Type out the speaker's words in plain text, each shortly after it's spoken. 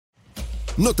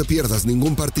No te pierdas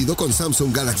ningún partido con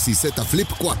Samsung Galaxy Z Flip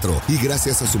 4 y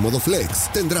gracias a su modo Flex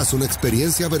tendrás una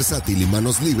experiencia versátil y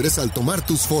manos libres al tomar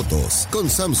tus fotos. Con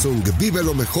Samsung vive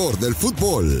lo mejor del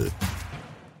fútbol.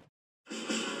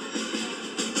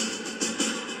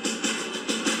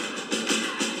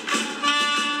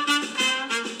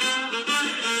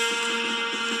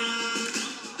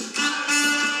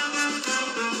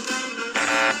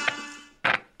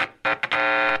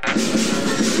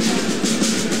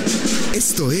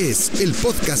 Esto es el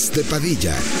podcast de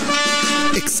Padilla,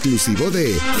 exclusivo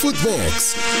de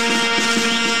Footbox.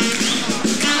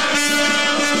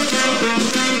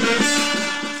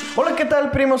 Hola, ¿qué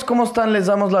tal, primos? ¿Cómo están? Les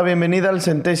damos la bienvenida al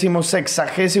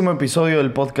 160º episodio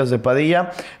del podcast de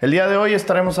Padilla. El día de hoy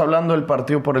estaremos hablando del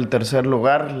partido por el tercer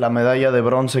lugar, la medalla de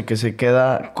bronce que se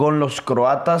queda con los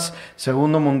croatas,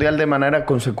 segundo mundial de manera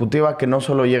consecutiva, que no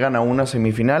solo llegan a una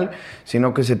semifinal,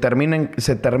 sino que se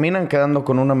terminan quedando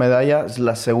con una medalla. Es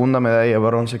la segunda medalla de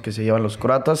bronce que se llevan los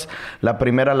croatas. La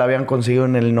primera la habían conseguido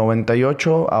en el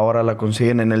 98, ahora la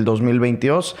consiguen en el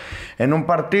 2022, en un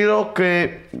partido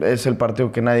que es el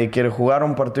partido que nadie quiere jugar,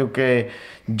 un partido que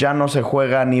ya no se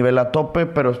juega a nivel a tope,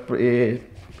 pero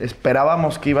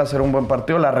esperábamos que iba a ser un buen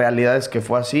partido. La realidad es que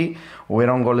fue así.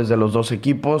 Hubieron goles de los dos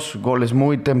equipos, goles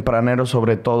muy tempraneros,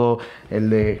 sobre todo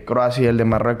el de Croacia y el de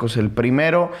Marruecos, el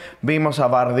primero. Vimos a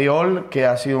Bardiol, que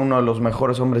ha sido uno de los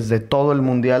mejores hombres de todo el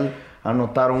Mundial,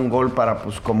 anotar un gol para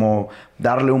pues como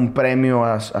darle un premio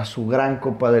a su gran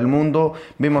Copa del Mundo.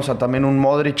 Vimos a también un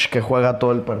Modric que juega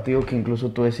todo el partido, que incluso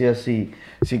tú decías si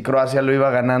Croacia lo iba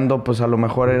ganando, pues a lo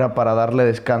mejor era para darle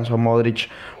descanso a Modric,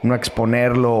 no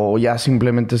exponerlo o ya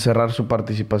simplemente cerrar su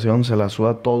participación. Se la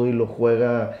suda todo y lo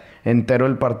juega entero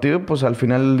el partido. Pues al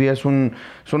final del día es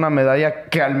una medalla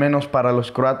que al menos para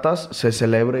los croatas se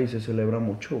celebra y se celebra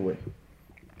mucho, güey.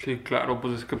 Sí, claro,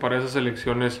 pues es que para esas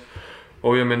elecciones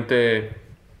obviamente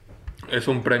es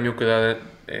un premio que da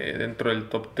dentro del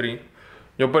top 3.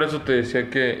 Yo por eso te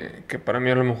decía que para mí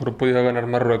a lo mejor podía ganar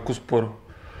Marruecos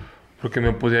porque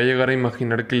me podía llegar a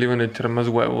imaginar que le iban a echar más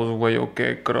huevos, güey, o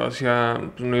que Croacia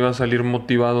pues, no iba a salir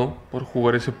motivado por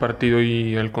jugar ese partido,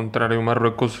 y al contrario,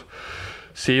 Marruecos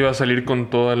sí iba a salir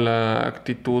con toda la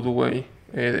actitud, güey,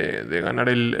 de ganar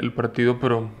el partido,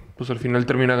 pero pues al final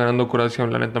termina ganando Croacia.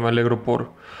 La neta me alegro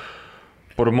por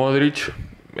Modric.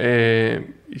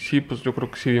 Y sí, pues yo creo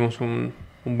que sí vimos un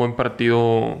buen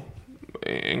partido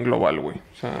en global, güey.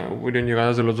 O sea, hubieron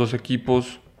llegadas de los dos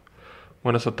equipos,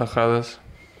 buenas atajadas.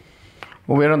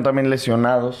 Hubieron también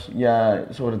lesionados, ya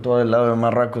sobre todo del lado de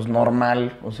Marruecos,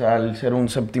 normal. O sea, al ser un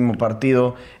séptimo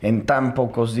partido en tan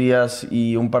pocos días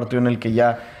y un partido en el que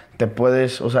ya te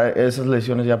puedes, o sea, esas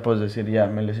lesiones ya puedes decir, ya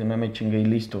me lesioné, me chingué y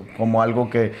listo. Como algo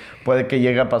que puede que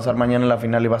llegue a pasar mañana en la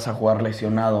final y vas a jugar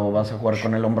lesionado o vas a jugar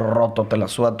con el hombro roto, te la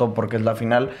suda todo porque es la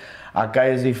final. Acá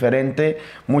es diferente,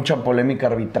 mucha polémica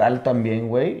arbitral también,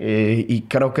 güey. Y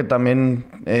creo que también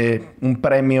un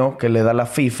premio que le da la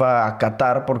FIFA a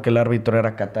Qatar porque el árbitro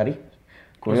era catarí.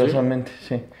 Curiosamente,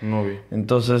 sí. No vi.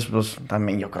 Entonces, pues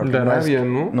también yo creo que de Arabia,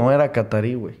 ¿no? No era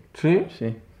catarí, güey. ¿Sí?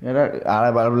 Sí.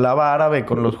 Hablaba árabe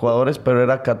con los jugadores, pero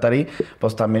era catarí.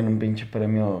 Pues también un pinche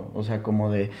premio, o sea,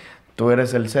 como de tú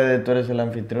eres el sede, tú eres el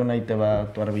anfitrión, ahí te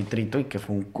va tu arbitrito, y que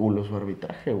fue un culo su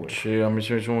arbitraje, güey. Sí, a mí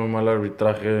se me hizo muy mal el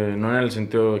arbitraje, no en el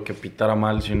sentido de que pitara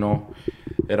mal, sino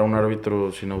era un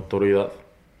árbitro sin autoridad.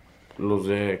 Los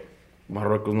de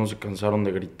Marruecos no se cansaron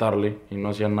de gritarle y no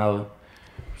hacían nada.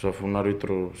 O sea, fue un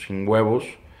árbitro sin huevos.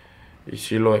 Y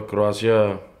sí, lo de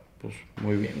Croacia, pues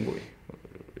muy bien, güey.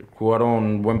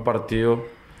 Jugaron buen partido.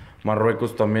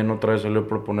 Marruecos también otra vez salió a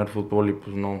proponer fútbol y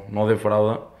pues no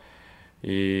defrauda.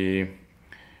 Y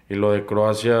lo de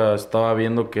Croacia, estaba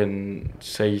viendo que en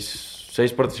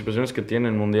seis participaciones que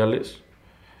tienen mundiales,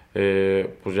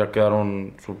 pues ya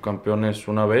quedaron subcampeones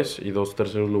una vez y 2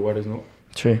 terceros lugares, ¿no?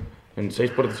 Sí. En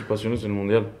 6 participaciones en el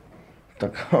mundial.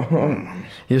 Está cabrón.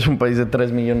 Y es un país de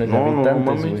 3 millones de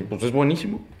habitantes, güey. Pues es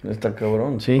buenísimo. Está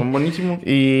cabrón, sí. Son buenísimos.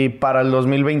 Y para el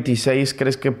 2026,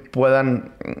 ¿crees que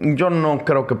puedan...? Yo no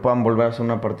creo que puedan volver a hacer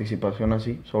una participación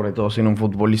así, sobre todo sin un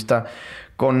futbolista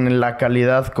con la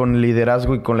calidad, con el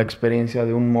liderazgo y con la experiencia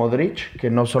de un Modric, que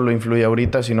no solo influye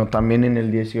ahorita, sino también en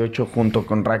el 18 junto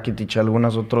con Rakitic y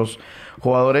algunos otros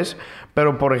jugadores.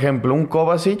 Pero, por ejemplo, un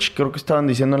Kovacic, creo que estaban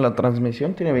diciendo en la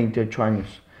transmisión, tiene 28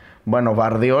 años. Bueno,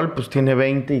 Bardiol pues tiene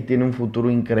 20 y tiene un futuro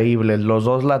increíble. Los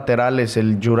dos laterales,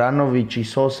 el Juranovic y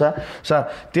Sosa, o sea,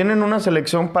 tienen una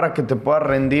selección para que te pueda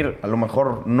rendir, a lo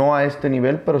mejor no a este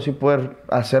nivel, pero sí poder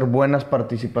hacer buenas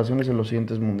participaciones en los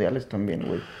siguientes mundiales también,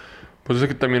 güey. Pues es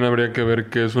que también habría que ver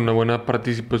que es una buena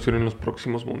participación en los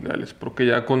próximos mundiales, porque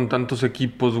ya con tantos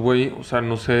equipos, güey, o sea,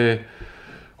 no sé,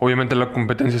 obviamente la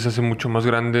competencia se hace mucho más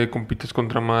grande, compites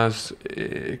contra más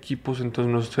equipos,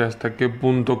 entonces no sé hasta qué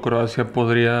punto Croacia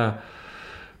podría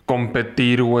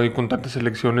competir, güey, con tantas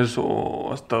selecciones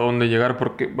o hasta dónde llegar,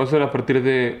 porque va a ser a partir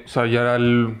de, o sea, ya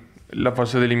la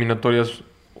fase de eliminatorias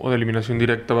o de eliminación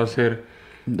directa va a ser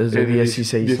Desde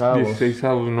 16avos.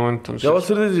 16avos, ¿no? Entonces, ¿Ya va a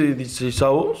ser desde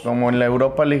 16avos? Como en la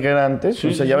Europa League era antes. Sí,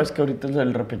 o sea, sí, ya sí. ves que ahorita es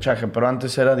el repechaje, pero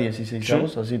antes era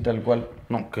 16avos, así tal cual.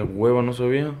 No, qué hueva, no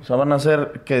sabía. O sea, van a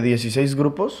ser, ¿qué? ¿16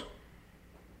 grupos?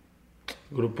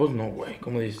 Grupos, no, güey.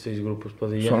 ¿Cómo 16 grupos,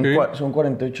 Padilla? Son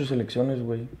 48 selecciones,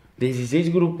 güey.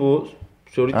 16 grupos.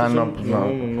 Pues ahorita no, son... pues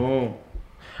no.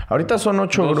 Ahorita son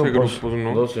 8 12 grupos.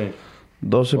 ¿no? 12.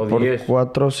 12 O por 10.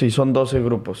 4, sí, son 12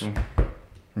 grupos.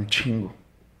 Un chingo.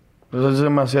 Pues es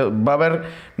demasiado. Va a haber,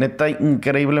 neta,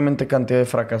 increíblemente cantidad de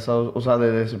fracasados, o sea,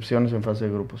 de decepciones en fase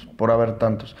de grupos, por haber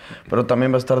tantos. Pero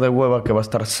también va a estar de hueva que va a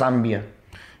estar Zambia.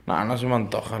 No se me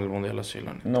antoja el Mundial así,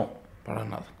 la neta. No. Para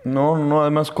nada. No,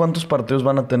 además, ¿cuántos partidos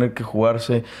van a tener que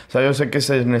jugarse? O sea, yo sé que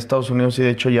es en Estados Unidos y de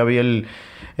hecho ya vi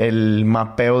el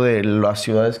mapeo de las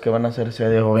ciudades que van a hacer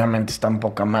sede. Obviamente está en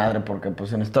poca madre porque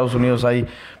pues en Estados Unidos hay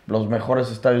los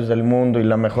mejores estadios del mundo y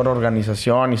la mejor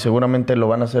organización y seguramente lo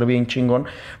van a hacer bien chingón.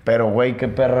 Pero, güey, qué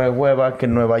perra de hueva que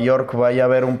en Nueva York vaya a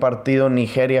haber un partido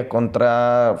Nigeria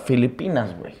contra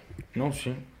Filipinas, güey. No,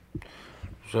 sí.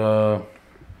 O sea...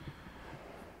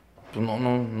 Pues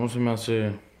no se me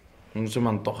hace... No se me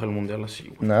antoja el Mundial así,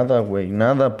 güey. Nada, güey,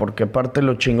 nada, porque aparte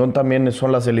lo chingón también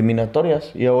son las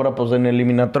eliminatorias. Y ahora, pues, en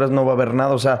eliminatorias no va a haber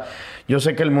nada. O sea, yo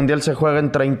sé que el Mundial se juega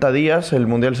en 30 días, el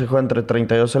Mundial se juega entre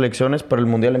 32 selecciones, pero el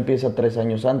Mundial empieza 3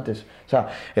 años antes. O sea,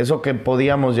 eso que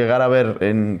podíamos llegar a ver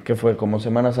 ¿qué fue? Como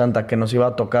Semana Santa, que nos iba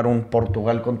a tocar un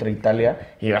Portugal contra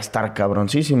Italia, iba a estar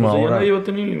cabroncísimo. O sea, ahora. ¿ya nadie va a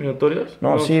tener eliminatorias?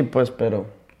 No, sí, pues,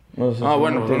 pero... No sé si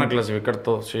bueno, no van a clasificar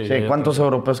todos, sí. Sí, ¿cuántos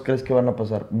europeos crees que van a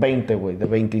pasar? 20, güey, ¿de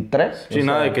 23? Sí, O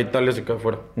nada sea, de que Italia se quede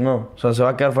fuera. No, o sea, se va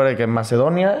a quedar fuera de que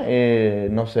Macedonia,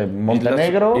 no sé,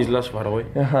 Montenegro. Islas Faroe.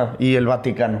 Ajá, y el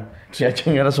Vaticano. Ya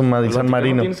chingar a su madre, ¿El San Vaticano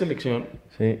Marino. tiene selección?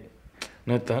 Sí,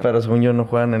 ¿Neta? pero según yo no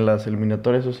juegan en las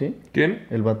eliminatorias, ¿o sí? ¿quién?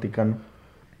 El Vaticano.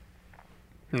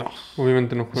 No,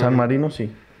 obviamente no juega. San Marino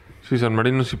sí. Sí, San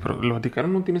Marino sí, pero el Vaticano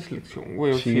no tiene selección,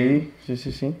 güey. ¿o Sí.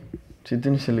 Sí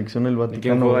tiene selección el ¿Y Vaticano.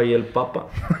 quién juega ahí? ¿El Papa?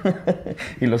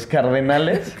 Y los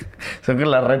cardenales son con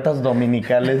las retas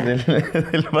dominicales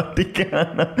del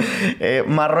Vaticano.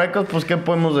 Marruecos, pues, ¿qué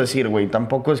podemos decir, güey?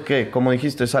 Tampoco es que, como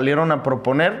dijiste, salieron a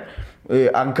proponer.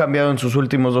 Han cambiado en sus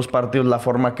últimos 2 partidos la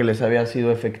forma que les había sido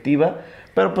efectiva.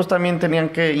 Pero pues también tenían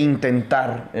que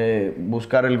intentar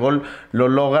buscar el gol. Lo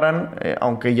logran,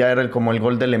 aunque ya era como el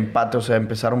gol del empate, o sea,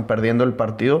 empezaron perdiendo el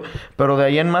partido. Pero de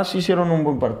ahí en más hicieron un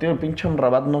buen partido. El pinche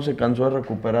Rabat no se cansó de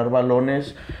recuperar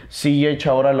balones. Ziyech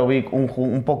ahora lo vi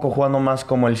un poco jugando más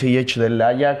como el Ziyech del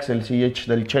Ajax, el Ziyech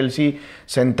del Chelsea,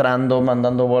 centrando,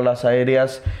 mandando bolas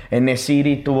aéreas.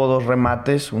 Enesiri tuvo 2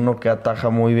 remates, uno que ataja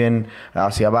muy bien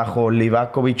hacia abajo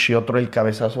Livakovic y otro el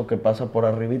cabezazo que pasa por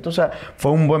arribito. O sea,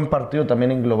 fue un buen partido también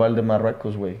en global de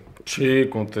Marruecos, güey. Sí,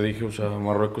 como te dije, o sea,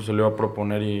 Marruecos se le iba a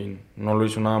proponer y no lo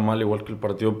hizo nada mal, igual que el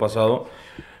partido pasado.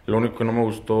 Lo único que no me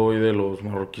gustó hoy de los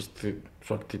marroquíes,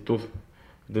 su actitud.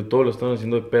 De todo lo están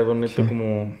haciendo de pedo, neta,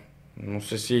 como... No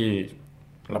sé si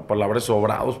la palabra es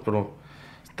sobrados, pero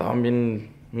estaban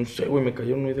bien... No sé, güey, me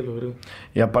cayeron muy de la verga.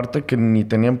 Y aparte que ni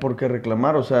tenían por qué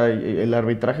reclamar, o sea, el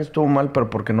arbitraje estuvo mal, pero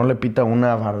porque no le pita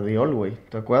una a Bardiol, güey.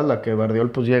 ¿Te acuerdas? La que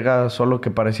Bardiol pues llega solo que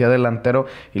parecía delantero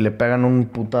y le pegan un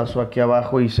putazo aquí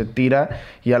abajo y se tira.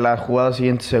 Y a la jugada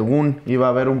siguiente, según iba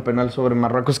a haber un penal sobre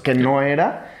Marruecos que no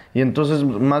era. Y entonces,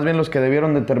 más bien los que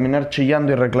debieron de terminar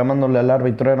chillando y reclamándole al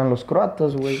árbitro eran los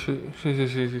croatas, güey. Sí.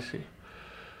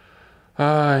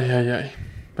 Ay.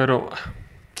 Pero,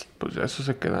 pues ya eso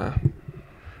se queda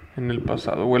en el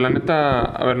pasado, güey. La neta,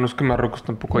 a ver, no es que Marruecos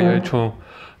tampoco haya hecho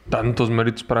tantos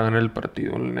méritos para ganar el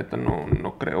partido. La neta,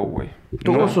 no creo, güey.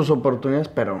 Tuvo sus oportunidades,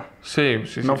 pero Sí.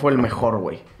 no fue el mejor,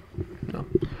 güey. No.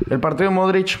 El partido de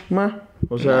Modric,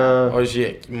 o sea... Hoy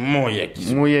sí, muy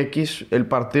X. Muy X. El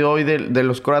partido hoy de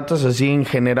los croatas, así en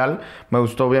general, me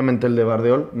gustó obviamente el de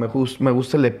Bardiol. Me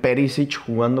gusta el de Perisic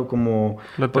jugando como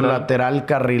lateral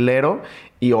carrilero.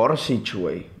 Y Orsic,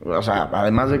 güey. O sea,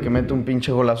 además de que mete un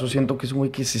pinche golazo, siento que es un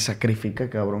güey que se sacrifica,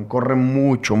 cabrón. Corre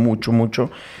mucho.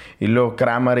 Y luego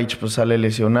Kramaric pues sale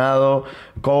lesionado.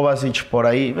 Kovacic por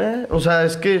ahí. O sea,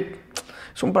 es que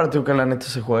es un partido que la neta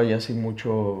se juega ya sin mucha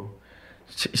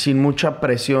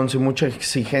presión, sin mucha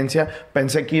exigencia.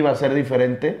 Pensé que iba a ser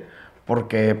diferente,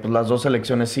 porque pues, las dos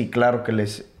selecciones sí, claro que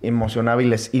les emocionaba y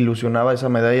les ilusionaba esa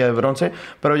medalla de bronce,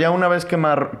 pero ya una vez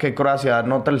que Croacia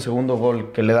anota el segundo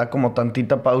gol, que le da como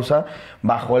tantita pausa,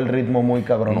 bajó el ritmo muy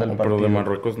cabrón del partido. Pero de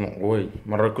Marruecos no, güey.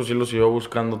 Marruecos sí los iba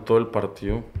buscando todo el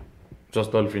partido. O sea,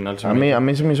 hasta el final. A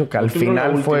mí se me hizo que al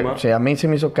final fue... O sea, a mí se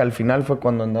me hizo que al final fue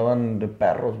cuando andaban de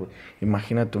perros, güey.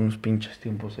 Imagínate unos pinches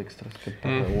tiempos extras. Qué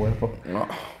de huevo.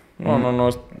 No.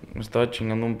 Estaba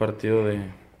chingando un partido de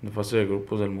fase de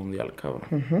grupos del Mundial,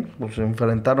 cabrón. Pues se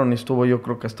enfrentaron y estuvo, yo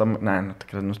creo que hasta... Nah, no te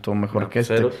creas, no estuvo mejor que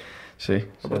este. Ceros. Sí.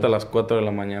 Hasta las 4 de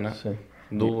la mañana. Sí.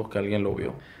 Dudo que alguien lo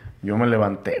vio. Yo me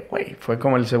levanté, güey. Fue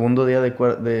como el segundo día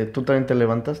de... ¿Tú también te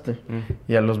levantaste?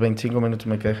 Y a los 25 minutos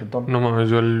me quedé jetón. No mames,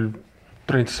 yo el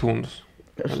 30 segundos.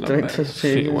 Los 30,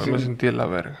 sí, güey, me sentí de la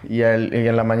verga. Y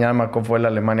en la mañana Marco fue la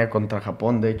Alemania contra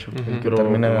Japón, de hecho. El que Pero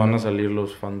termina van a salir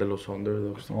los fans de los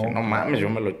underdogs. No mames, yo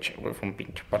me lo eché, güey. Fue un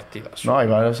pinche partidazo. No, y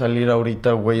van a salir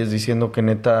ahorita güeyes diciendo que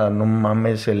neta, no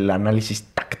mames, el análisis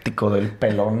táctico del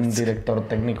pelón director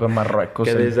técnico de Marruecos.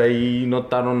 Que desde ahí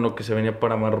notaron lo que se venía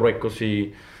para Marruecos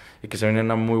y que se venía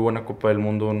una muy buena Copa del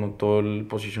Mundo. Notó el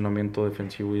posicionamiento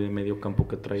defensivo y de medio campo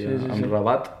que traía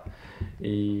Amrabat.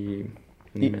 Y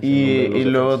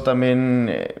luego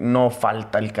también no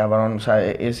falta el cabrón, o sea,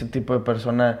 ese tipo de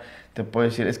persona te puede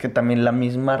decir, es que también la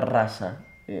misma raza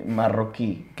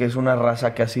marroquí, que es una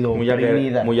raza que ha sido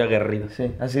oprimida. Muy aguerrida.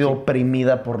 Sí, ha sido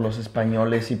oprimida por los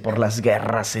españoles y por las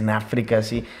guerras en África,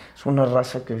 así. Es una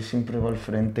raza que siempre va al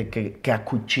frente, que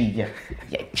acuchilla.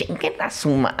 Y chinguen a su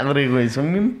madre, güey,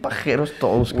 son bien pajeros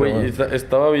todos, güey.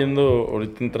 Estaba viendo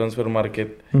ahorita en Transfer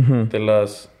Market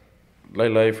de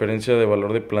la diferencia de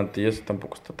valor de plantillas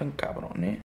tampoco está tan cabrón,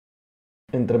 ¿eh?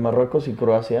 ¿Entre Marruecos y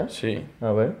Croacia? Sí.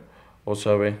 A ver. O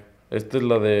sea, ve. Esta es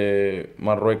la de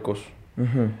Marruecos.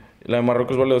 La de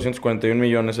Marruecos vale 241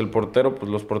 millones. El portero,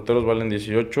 pues los porteros valen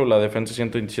 18. La defensa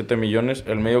 127 millones.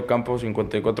 El medio campo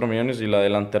 54 millones. Y la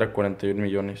delantera 41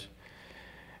 millones.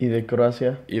 ¿Y de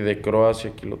Croacia? Y de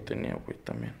Croacia aquí lo tenía, güey,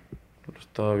 también. Lo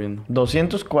estaba viendo.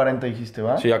 240 dijiste,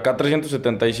 ¿va? Sí, acá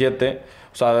 377.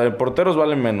 O sea, de porteros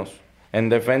valen menos. En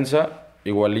defensa,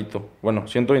 igualito. Bueno,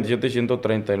 127 y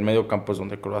 130. El medio campo es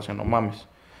donde Croacia, no mames.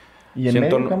 ¿Y el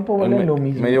medio campo vale lo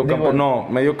mismo?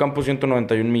 Medio campo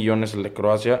 191 millones el de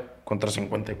Croacia contra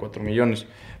 54 millones.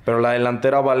 Pero la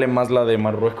delantera vale más la de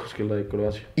Marruecos que la de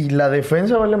Croacia. ¿Y la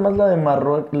defensa vale más la de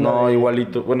Marruecos? No,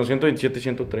 igualito. Bueno, 127 y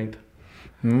 130.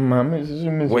 No mames,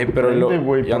 eso me güey, sorprende,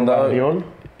 güey. Y andaba...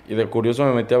 Y de curioso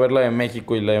me metí a ver la de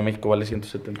México y la de México vale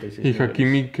 176. ¿Y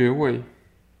Hakimi qué, güey?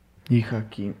 Y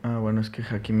Hakimi... Ah, bueno, es que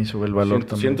Hakimi sube el valor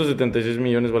también. 176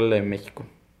 millones vale la de México.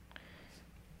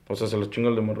 O sea, se los chinga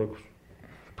el de Marruecos.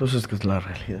 Pues es que es la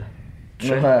realidad.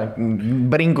 Sí. O sea,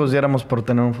 brincos diéramos por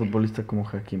tener un futbolista como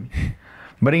Hakimi.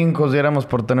 Brincos diéramos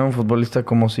por tener un futbolista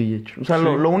como Ziyech. O sea, sí.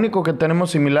 lo único que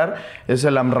tenemos similar es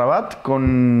el Amrabat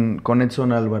con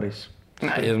Edson Álvarez.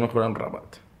 Ay, es mejor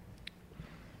Amrabat.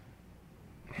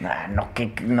 Nah,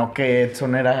 no que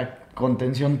Edson era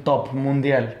contención top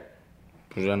mundial.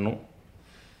 Pues ya no.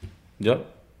 ¿Ya?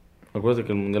 Acuérdate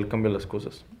que el mundial cambia las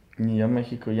cosas. Y ya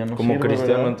México ya no como sirve. Como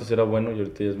Cristiano ¿verdad? antes era bueno y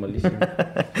ahorita ya es malísimo.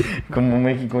 Como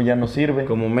México ya no sirve.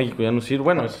 Como México ya no sirve.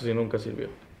 Bueno, eso sí nunca sirvió.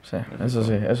 Sí, eso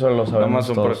lo sabemos. Nada más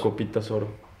son todos. para copitas oro.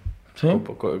 ¿Sí?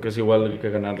 Que es igual que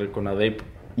ganar con ADEP.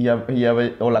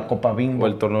 O la Copa Bingo. O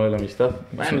el torneo de la amistad.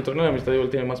 Bueno, el torneo de la amistad igual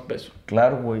tiene más peso.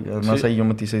 Claro, güey. Además, sí. Ahí yo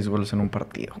metí 6 goles en un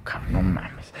partido, cabrón. No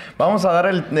mames. Vamos a dar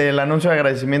el anuncio de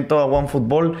agradecimiento a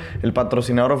OneFootball, el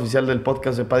patrocinador oficial del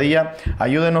podcast de Padilla.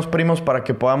 Ayúdenos, primos, para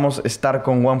que podamos estar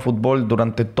con OneFootball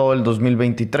durante todo el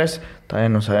 2023. Todavía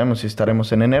no sabemos si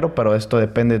estaremos en enero, pero esto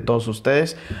depende de todos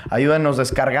ustedes. Ayúdenos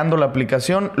descargando la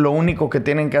aplicación. Lo único que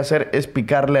tienen que hacer es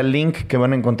picarle al link que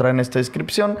van a encontrar en esta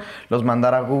descripción. Los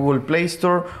mandar a Google Play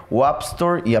Store o App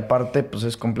Store y aparte pues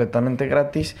es completamente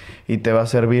gratis y te va a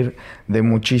servir de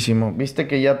muchísimo. Viste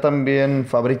que ya también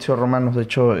Fabrizio Romano, de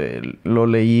hecho lo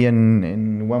leí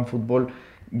en OneFootball,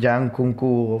 Jan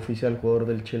Kunku, oficial jugador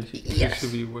del Chelsea. Yes.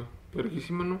 Sí, vi, güey.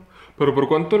 Verguísima, ¿no? ¿Pero por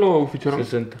cuánto lo ficharon?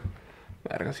 60.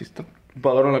 Verga, sí está.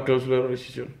 Pagaron la cláusula de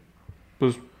rescisión.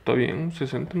 Pues está bien,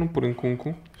 60, ¿no? Por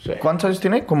Nkunku. Sí. ¿Cuántos años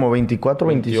tiene? ¿Como 24,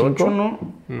 25? 28, ¿no?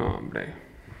 No, hombre.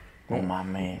 No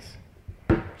mames.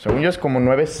 Según yo es como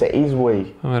 9-6,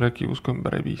 güey. A ver, aquí busco en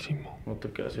brevísimo. No te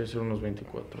quedas, debe ser unos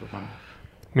 24, hermano.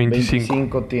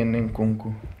 25 tienen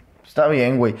Kunku. Está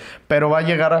bien, güey. Pero va a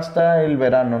llegar hasta el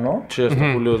verano, ¿no? Sí,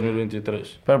 hasta julio de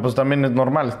 2023. Pero pues también es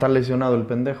normal, está lesionado el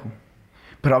pendejo.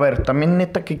 Pero a ver, también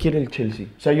neta, ¿qué quiere el Chelsea?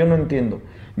 O sea, yo no entiendo.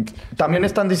 También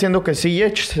están diciendo que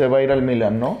Ziyech se va a ir al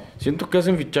Milan, ¿no? Siento que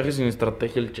hacen fichajes sin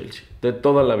estrategia el Chelsea. De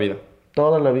toda la vida.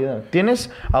 Toda la vida.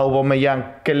 Tienes a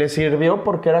Aubameyang, que le sirvió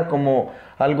porque era como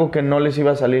algo que no les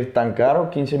iba a salir tan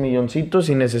caro, 15 milloncitos,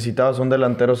 y necesitabas un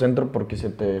delantero centro porque se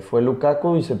te fue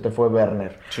Lukaku y se te fue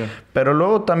Werner. Sí. Pero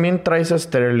luego también traes a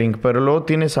Sterling, pero luego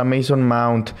tienes a Mason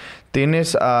Mount,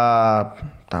 tienes a...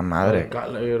 ¡Ta madre!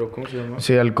 Gallagher, ¿cómo se llama?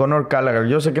 Sí, al Conor Gallagher.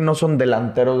 Yo sé que no son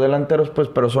delanteros, pues,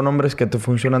 pero son hombres que te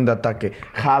funcionan de ataque.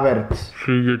 Havertz.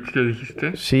 Sí, ¿ya te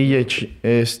dijiste?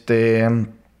 Sí,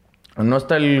 ¿no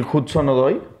está el Hudson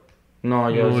Odoi? No,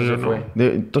 ya No, se ya fue. no.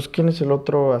 Entonces, ¿quién es el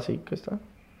otro así que está?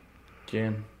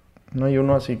 ¿Quién? ¿No hay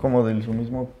uno así como de su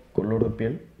mismo color de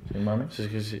piel? ¿Sí, mames? Sí, es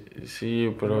que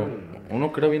sí, pero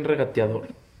uno que era bien regateador.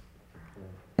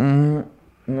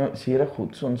 No, sí era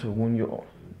Hudson, según yo.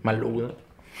 Maluda.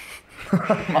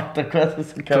 ¿Te acuerdas de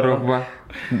ese cabrón?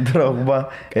 Drogba.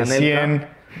 Es Anelka. 100.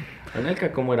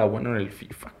 Anelka, ¿cómo era bueno en el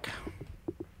FIFA?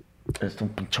 Es un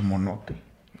pinche monote.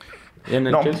 Y en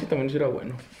el No. Chelsea también sí era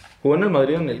bueno. Jugó en el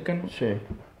Madrid Anelka, ¿no? Sí.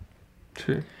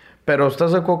 Sí. Pero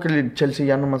 ¿estás de acuerdo que el Chelsea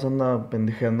ya nomás anda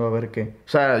pendejeando a ver qué? O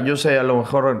sea, yo sé, a lo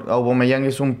mejor Aubameyang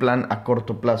es un plan a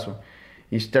corto plazo.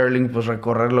 Y Sterling, pues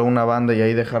recorrerlo a una banda y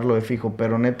ahí dejarlo de fijo.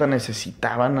 Pero neta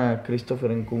necesitaban a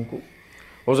Christopher Nkunku.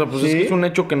 O sea, pues ¿Sí? es que es un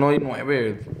hecho que no hay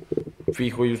 9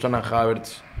 fijo y usan a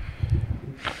Havertz.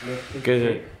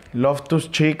 Que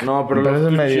Loftus-Cheek. no, pero es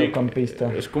Loftus-Cheek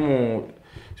mediocampista. es como...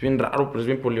 Es bien raro, pero es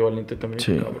bien polivalente también.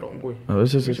 Sí. Cabrón, güey. A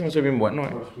veces Sí, es se me hace bien bueno,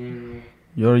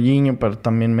 Jorginho, pero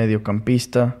también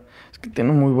mediocampista. Es que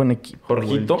tiene un muy buen equipo.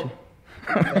 Jorgito. güey.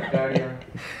 No,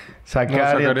 Zakaria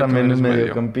Zakaria también también es es medio.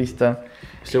 mediocampista.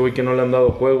 Ese güey que no le han dado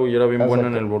juego y era bien Ah, bueno en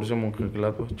exacto. el Borussia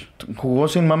Mönchengladbach. Jugó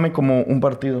sin mame como un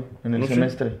partido en el No sé.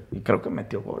 semestre. Y creo que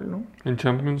metió gol, ¿no? En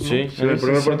Champions, ¿no? Sí, Sí, en el sí,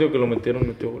 primer sí. partido que lo metieron,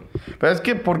 metió gol. Pero es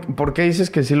que, ¿por qué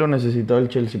dices que sí lo necesitaba el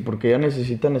Chelsea? ¿Porque ya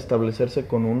necesitan establecerse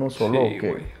con uno solo Sí, o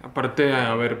qué? güey. Aparte,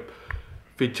 a ver,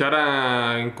 fichar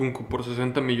a Nkunku por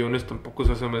 60 millones tampoco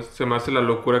se me hace la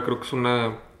locura. Creo que es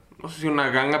una, no sé si una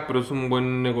ganga, pero es un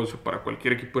buen negocio para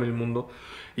cualquier equipo en el mundo.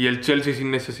 Y el Chelsea sí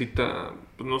necesita,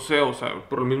 pues no sé, o sea,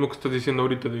 por lo mismo que estás diciendo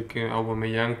ahorita de que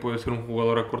Aubameyang puede ser un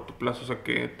jugador a corto plazo, o sea,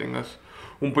 que tengas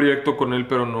un proyecto con él,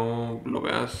 pero no lo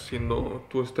veas siendo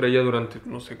tu estrella durante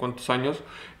no sé cuántos años.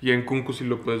 Y en Nkunku sí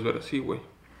lo puedes ver así, güey.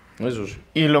 Eso sí.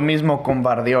 Y lo mismo con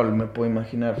Bardiol, me puedo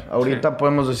imaginar. Ahorita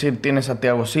podemos decir, tienes a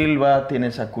Thiago Silva,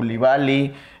 tienes a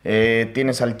Koulibaly,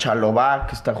 tienes al Chalobah,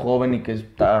 que está joven y que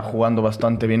está jugando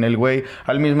bastante bien el güey.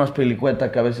 Al mismo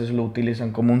Azpilicueta, que a veces lo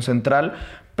utilizan como un central.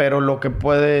 Pero lo que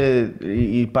puede,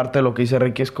 y parte de lo que dice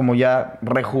Ricky, es como ya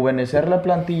rejuvenecer la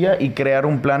plantilla y crear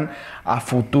un plan a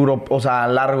futuro, o sea, a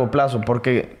largo plazo.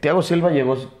 Porque Thiago Silva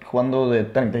llegó jugando de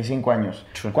 35 años.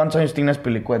 Sí. ¿Cuántos años tiene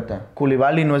Azpilicueta?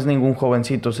 Koulibaly no es ningún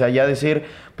jovencito. O sea, ya decir,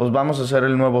 pues vamos a hacer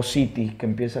el nuevo City, que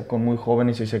empieza con muy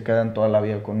jóvenes y se quedan toda la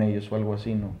vida con ellos o algo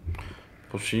así, ¿no?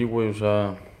 Pues sí, güey, o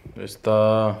sea,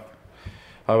 está...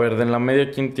 A ver, de en la media,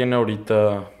 ¿quién tiene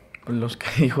ahorita? Los que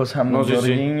dijo Samu, No, sí, sí.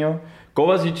 Jorginho.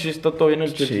 Kovacic está todavía en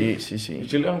el Chelsea. Sí. ¿Y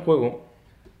si le dan juego?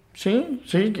 Sí,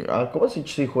 a Kovacic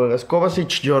sí juegas.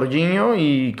 Kovacic, Jorginho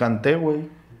y Kanté, güey.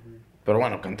 Pero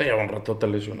bueno, Kanté ya va un rato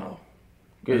lesionado.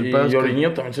 El Y pedo es que-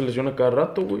 Jorginho también se lesiona cada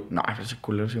rato, güey. No, ese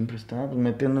culero siempre está pues,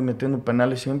 metiendo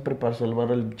penales siempre para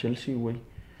salvar al Chelsea, güey.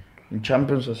 En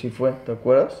Champions así fue, ¿te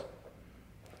acuerdas?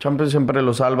 Champions siempre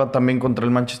lo salva también contra el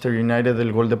Manchester United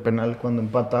del gol de penal cuando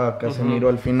empata a Casemiro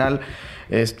al final.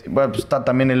 Bueno, pues está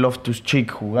también el Loftus-Cheek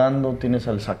jugando, tienes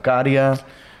al Zakaria,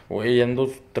 Güey, ya en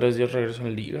 2-3 días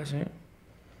regresan ligas,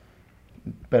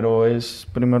 pero es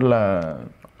primero la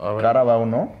A ver. Carabao,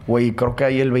 ¿no? Güey, creo que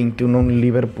hay el 21 un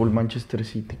Liverpool-Manchester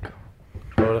City, cabrón.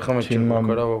 Pero déjame Sin checar mame.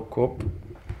 Carabao Cup.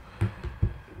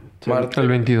 Sí. El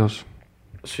 22.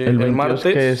 Sí, El el 22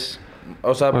 martes. que es...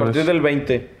 O sea, a Jueves. partir del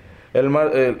 20.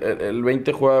 El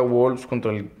 20 juega Wolves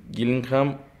contra el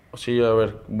Gillingham. Sí, a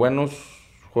ver, buenos.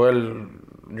 Juega el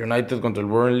United contra el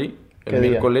Burnley ¿Qué el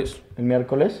día? miércoles. ¿El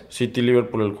miércoles? City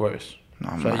Liverpool el jueves.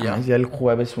 No, O sea, mames, ya el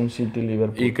jueves un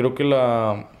City-Liverpool. Y creo que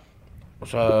o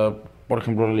sea, por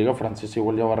ejemplo, la Liga Francesa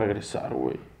igual ya va a regresar,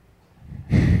 güey.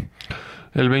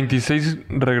 El 26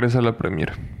 regresa a la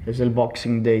Premier. Es el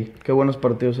Boxing Day. Qué buenos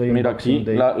partidos hay en Mira Boxing aquí,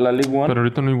 Day. la League One. Pero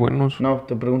ahorita no hay buenos. No,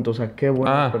 te pregunto, o sea, qué buenos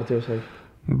Ah. partidos hay.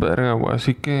 Verga, güey.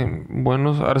 Así que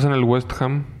buenos. Arsenal West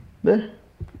Ham. ¿Ve?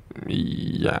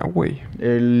 Y ya, güey.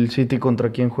 El City contra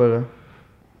quién juega.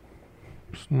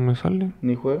 Pues no me sale.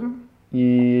 Ni juega.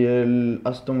 Y el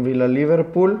Aston Villa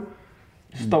Liverpool.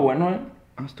 Está bueno,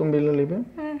 Aston Villa Liverpool.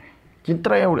 ¿Quién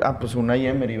trae pues Unai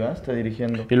Emery, ¿va? Está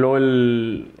dirigiendo. Y luego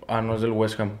no, es del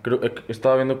West Ham. Creo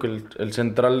estaba viendo que el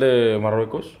central de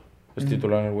Marruecos es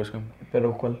titular en el West Ham.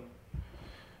 ¿Pero cuál?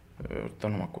 Ahorita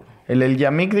no me acuerdo. El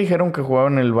Yamik dijeron que jugaba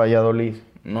en el Valladolid.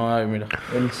 No hay, mira.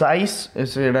 El Saiz,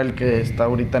 ese era el que está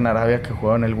ahorita en Arabia, que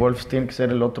jugaba en el Wolves. Tiene que ser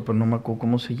el otro, pero no me acuerdo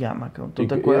cómo se llama, cabrón. ¿Tú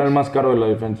te acuerdas? Era el más caro de la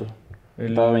defensa.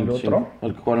 Estaba 25. ¿Otro?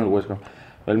 El que juega en el West Ham.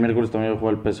 El miércoles también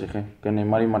juega el PSG. Que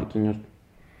Neymar y Marquinhos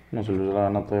no se les da la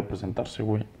gana todavía presentarse,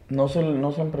 güey. ¿No se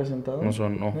han presentado?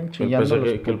 No.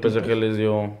 El PSG les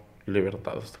dio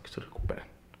libertad hasta que se recuperen.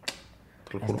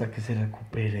 Te lo juro. Hasta que se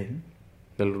recuperen.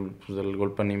 Del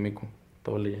golpe anímico.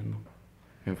 Estaba leyendo.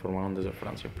 Me informaron desde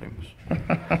Francia, primos.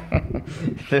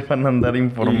 Te van a andar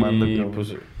informando.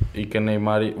 Y que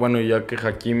Neymar... ya que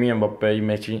Hakimi, Mbappé y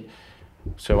Messi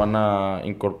se van a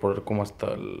incorporar como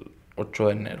hasta el 8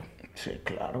 de enero. Sí,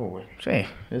 claro, güey. Sí,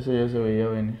 eso ya se veía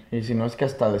venir. Y si no es que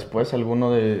hasta después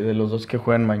alguno de los dos que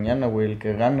juegan mañana, güey, el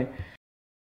que gane.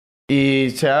 ¿Y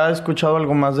se ha escuchado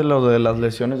algo más de lo de las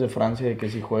lesiones de Francia, de que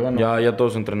si juegan? ¿No? Ya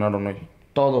todos entrenaron hoy.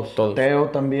 Todos. Teo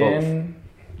también. Todos.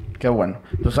 Qué bueno.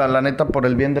 O sea, la neta, por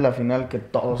el bien de la final, que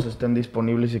todos estén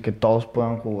disponibles y que todos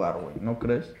puedan jugar, güey. ¿No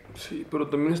crees? Sí, pero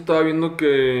también estaba viendo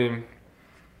que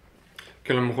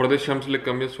a lo mejor Deschamps le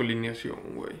cambia su alineación,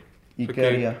 güey. ¿Y qué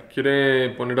haría? Quiere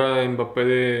poner a Mbappé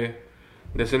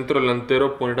de centro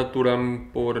delantero, poner a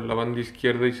Thuram por la banda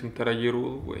izquierda y sentar a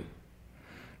Giroud, güey.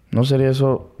 ¿No sería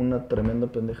eso una tremenda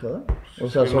pendejada? O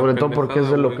sea, sobre todo porque es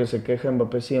de lo que se queja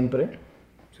Mbappé siempre.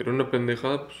 Sería una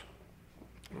pendejada, pues.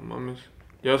 No mames.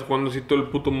 Ya vas jugando así todo el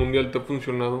puto mundial, te ha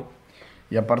funcionado.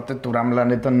 Y aparte Thuram, la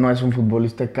neta, no es un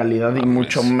futbolista de calidad y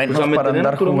mucho menos para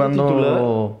andar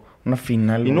jugando una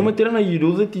final. Y no metieran a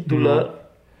Giroud de titular. No.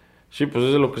 Sí, pues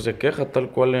es de lo que se queja, tal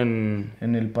cual en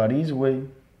el París, güey.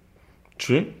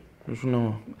 Sí, es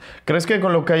una... ¿Crees que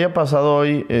con lo que haya pasado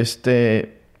hoy,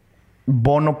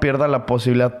 Bono pierda la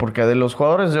posibilidad? Porque de los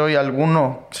jugadores de hoy,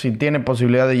 alguno, si tiene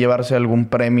posibilidad de llevarse algún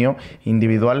premio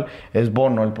individual, es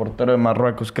Bono, el portero de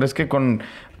Marruecos. ¿Crees que con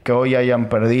que hoy hayan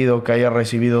perdido, que haya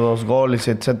recibido 2 goles,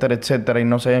 etcétera, y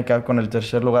no se hayan quedado con el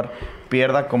tercer lugar,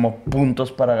 pierda como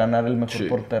puntos para ganar el mejor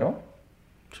portero?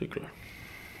 Sí, claro.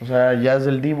 O sea, ya es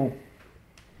del Dibu.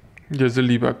 Ya es del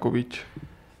Livakovic.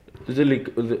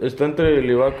 Está entre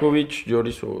Livakovic,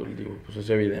 Lloris o el Dibu. Pues es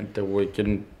evidente, güey.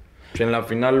 Si en la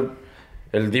final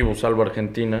el Dibu salva a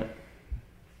Argentina,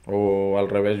 o al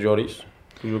revés Lloris,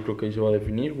 pues yo creo que ahí se va a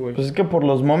definir, güey. Pues es que por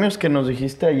los momios que nos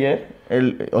dijiste ayer,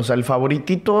 el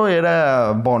favoritito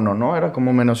era Bono, ¿no? Era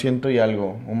como menos 100 y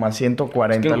algo, o más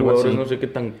 140, es que algo así. No sé qué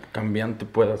tan cambiante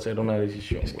puede ser una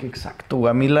decisión. Es que exacto, güey.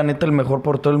 A mí la neta el mejor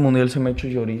por todo el mundial se me ha hecho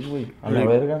Lloris, güey. A la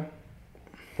verga.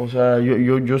 O sea,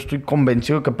 yo estoy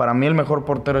convencido que para mí el mejor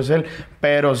portero es él.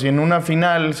 Pero si en una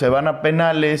final se van a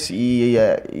penales y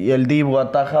el Dibu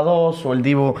ataja 2, o el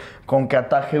Dibu con que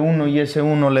ataje 1 y ese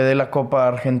 1 le dé la Copa a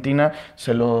Argentina,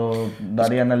 se lo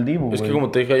darían al Dibu, Es que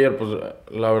como te dije ayer, pues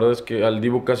la verdad es que al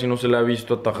Dibu casi no se le ha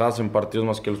visto atajadas en partidos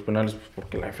más que los penales, pues,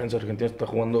 porque la defensa argentina está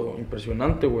jugando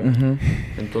impresionante, güey. Uh-huh.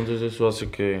 Entonces eso hace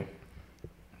que...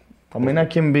 También a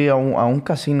quien vi a un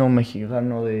casino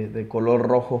mexicano de color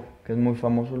rojo, que es muy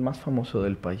famoso, el más famoso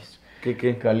del país.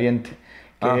 ¿Qué? Caliente.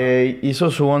 Que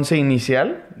hizo su 11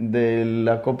 inicial de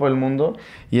la Copa del Mundo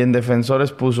y en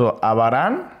defensores puso a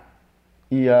Varane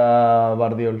y a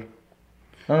Bardiol.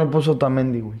 No puso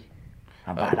Otamendi, güey.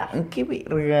 A Varane, qué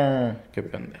verga. Qué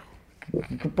pendejo.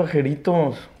 Qué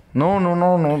pajeritos.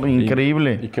 No,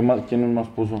 increíble. ¿Y qué más? ¿Quién más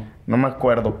puso? No me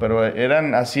acuerdo, pero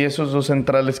eran así esos 2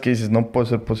 centrales que dices, no puede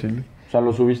ser posible. O sea,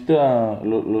 lo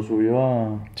subió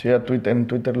a... Sí, a Twitter, en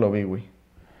Twitter lo vi, güey.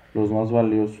 Los más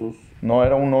valiosos. No,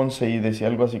 era un 11 y decía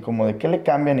algo así como de ¿qué le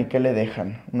cambian y qué le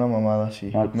dejan? Una mamada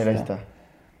así. Mira, ahí está.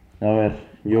 A ver,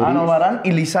 Lloris. No, Varane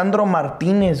y Lisandro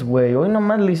Martínez, güey. Hoy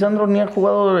nomás Lisandro ni ha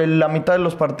jugado la mitad de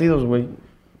los partidos, güey.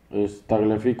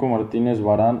 Tagliafico, Martínez,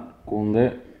 Varane,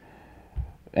 Koundé,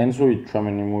 Enzo y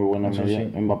Tchouaméni, muy buena media.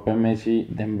 Sí. Mbappé, Messi,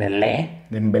 Dembélé.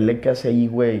 ¿Dembélé qué hace ahí,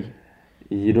 güey?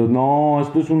 Y Giroud, no,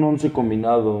 esto es un 11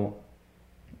 combinado.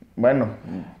 Bueno.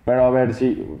 Pero a ver,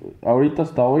 sí, ahorita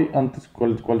hasta hoy, antes,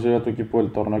 ¿cuál sería tu equipo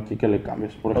del torneo aquí que le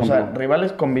cambias? Por ejemplo, o sea,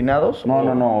 ¿rivales combinados?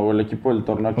 No, el equipo del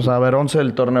torneo aquí. O sea, a ver, 11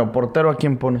 del torneo. ¿Portero a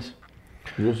quién pones?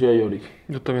 Yo sí a Lloris.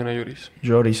 Yo también a Lloris.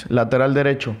 Lloris. ¿Lateral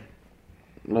derecho?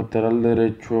 Lateral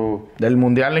derecho... Del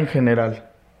Mundial en general.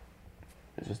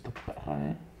 Esa está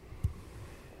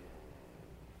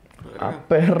perra,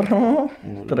 perro.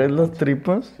 ¿Traes las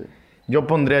tripas? Sí. Yo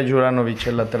pondría a Juranovic,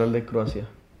 el lateral de Croacia.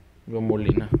 Yo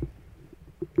Molina.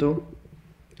 ¿Tú?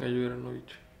 A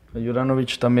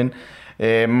Juranovic también.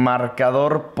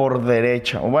 Marcador por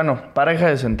derecha. Bueno, pareja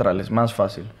de centrales, más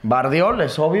fácil. Bardiol,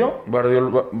 es obvio.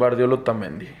 Bardiol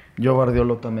Otamendi. Yo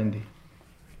Bardiol Otamendi.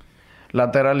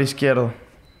 Lateral izquierdo.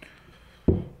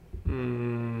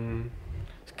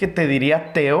 Es que te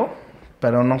diría Teo,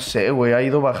 Pero no sé, güey. Ha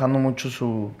ido bajando mucho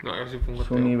su Sí fue un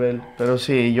su gateo. nivel. Pero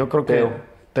sí, yo creo que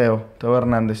Teo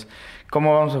Hernández.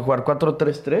 ¿Cómo vamos a jugar?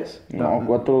 ¿4-3-3? No,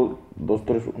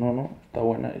 4-2-3-1, no. Está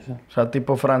buena esa. O sea,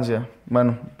 tipo Francia.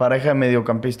 Bueno, pareja de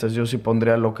mediocampistas. Yo sí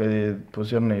pondría lo que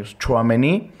pusieron ellos.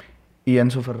 Tchouaméni y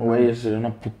Enzo Güey, Fernández. sería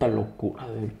una puta locura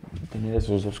de tener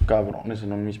esos dos cabrones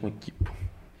en el mismo equipo.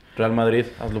 Real Madrid,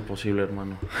 haz lo posible,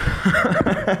 hermano.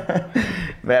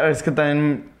 Pero es que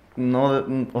también no,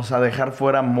 o sea, dejar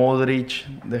fuera a Modric,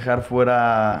 dejar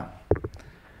fuera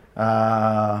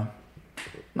a...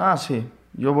 sí.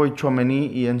 Yo voy Tchouaméni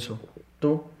y Enzo.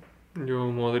 ¿Tú? Yo,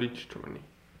 Modric, Tchouaméni.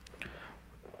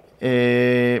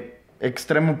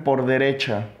 Extremo por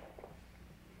derecha.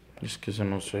 Es que ese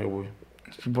no sé, güey.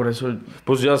 Por eso...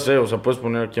 Pues ya sé, o sea, puedes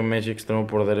poner aquí a Messi extremo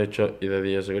por derecha y de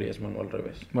 10 Griezmann o al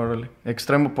revés. Órale.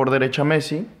 Extremo por derecha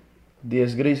Messi,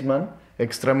 10 Griezmann,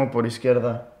 extremo por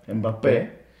izquierda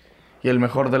Mbappé y el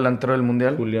mejor delantero del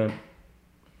Mundial. Julián.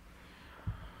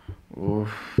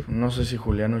 No sé si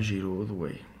Julián o Giroud,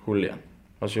 güey. Julián.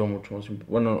 Ha sido mucho más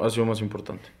ha sido más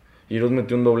importante. Giroud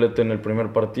metió un doblete en el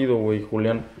primer partido, güey.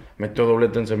 Julián metió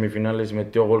doblete en semifinales,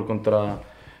 metió gol contra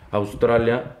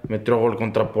Australia, metió gol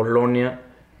contra Polonia.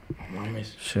 No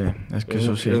mames. Sí, es que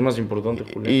eso sí. Es más importante,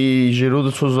 Julián. Y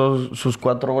Giroud, sus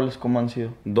 4 goles, ¿cómo han sido?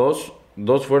 Dos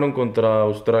fueron contra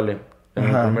Australia en el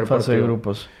primer fase partido. de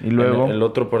grupos. Y luego... El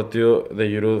otro partido de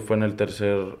Giroud fue en el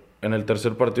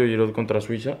tercer partido de Giroud contra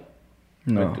Suiza.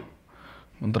 No.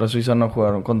 Contra Suiza no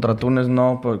jugaron. Contra Túnez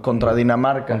no, contra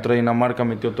Dinamarca. Contra Dinamarca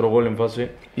metió otro gol en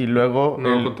fase. Y luego...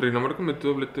 No, contra Dinamarca metió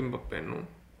doblete Mbappé, ¿no?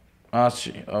 Ah,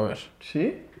 sí, a ver.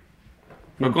 ¿Sí?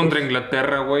 Fue contra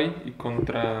Inglaterra, güey, y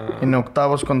contra... En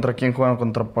octavos, ¿contra quién jugaron?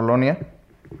 ¿Contra Polonia?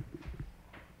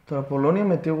 ¿Contra Polonia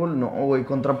metió gol? No, güey.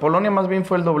 Contra Polonia más bien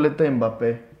fue el doblete de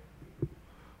Mbappé.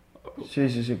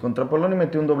 Sí. Contra Polonia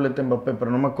metió un doblete Mbappé,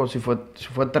 pero no me acuerdo si fue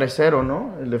 3-0,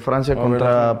 ¿no? El de Francia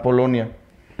contra Polonia.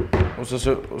 O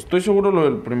sea, estoy seguro lo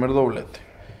del primer doblete.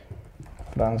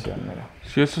 Francia, mira.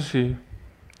 Sí, eso sí.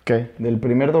 ¿Qué? Del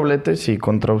primer doblete, sí.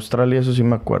 Contra Australia, eso sí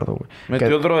me acuerdo, güey.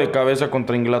 Metió otro de cabeza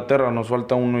contra Inglaterra. Nos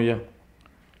falta uno ya.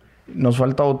 Nos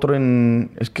falta otro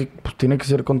en... Es que pues tiene que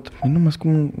ser contra... Mira nomás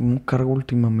como un cargo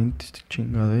últimamente esta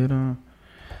chingadera.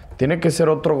 Tiene que ser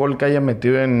otro gol que haya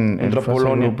metido en Contra fase de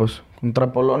Polonia. grupos.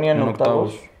 Contra Polonia en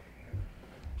octavos.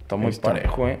 Está muy Ahí está.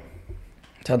 parejo, O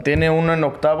sea, tiene uno en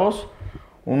octavos,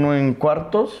 uno en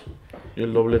cuartos Y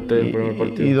el doblete del primer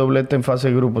partido. y doblete en fase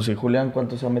de grupos. ¿Y Julián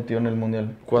cuántos ha metido en el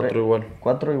Mundial? 4 igual.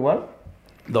 ¿4 igual?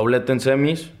 Doblete en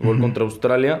semis, gol contra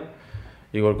Australia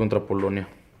y gol contra Polonia.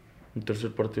 El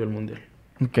tercer partido del Mundial.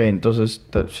 Ok, entonces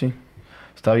sí.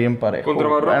 Está bien parejo. ¿Contra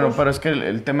Marruecos? Bueno, pero es que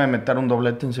el tema de meter un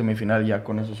doblete en semifinal ya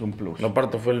con eso es un plus. La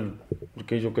parte fue el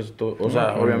que hizo casi todo. O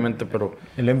sea, obviamente, pero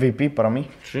El MVP para mí.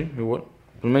 sí, igual.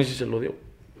 Pues Messi se lo dio.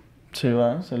 Sí,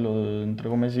 va, se lo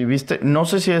entregó Messi. ¿Viste? No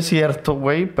sé si es cierto,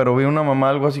 güey, pero vi una mamá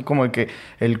algo así como de que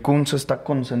el Kun se está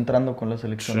concentrando con la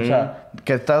selección. Sí. O sea,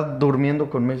 que está durmiendo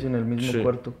con Messi en el mismo Sí.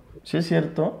 cuarto. ¿Sí es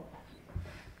cierto?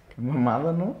 Qué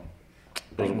mamada, ¿no?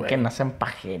 Pues, güey. Que nacen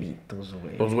pajeritos,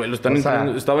 güey. Pues, güey, lo están O sea,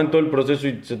 entrenando. Estaba en todo el proceso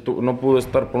y no pudo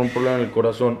estar por un problema en el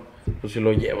corazón. Pues si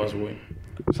lo llevas, güey.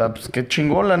 O sea, pues qué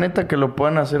chingón, la neta, que lo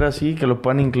puedan hacer así, que lo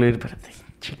puedan incluir. Pero,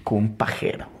 chico, un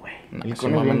pajero, güey. El Ese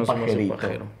Kun es mame bien no se me hace pajerito.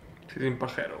 pajero. Sí, sin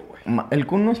pajero, güey. El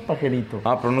Kun no es pajerito.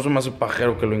 Ah, pero no se me hace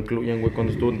pajero que lo incluyan, güey,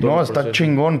 cuando estuvo en todo No, el está proceso.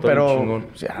 chingón, Está bien pero... chingón.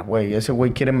 O sea, güey, ese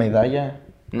güey quiere medalla.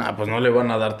 Nah, pues no le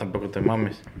van a dar tampoco, te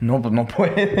mames. No, pues no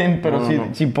pueden, pero No, si, no.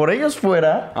 si por ellos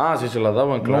fuera... Ah, sí se la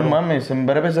daban, claro. No mames, en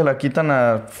breve se la quitan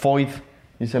a Foyt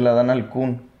y se la dan al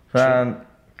Kun. O sea,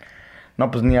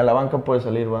 no, pues ni a la banca puede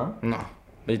salir, ¿va? No.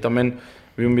 Y también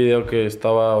vi un video que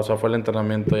estaba, o sea, fue al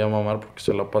entrenamiento ya a mamar porque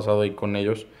se lo ha pasado ahí con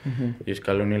ellos. Y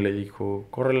Scaloni le dijo,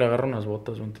 córrele, agarra unas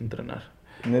botas, vente a entrenar.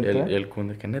 ¿Neta? Y el Kun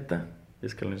de que neta. Y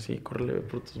Scaloni, sí, córrele, ve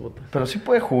por tus botas. Pero sí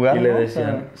puede jugar, Y le ¿no?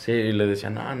 decían, O sea, sí, y le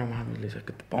decían, no mames, le decía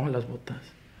que te pongan las botas.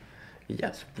 Y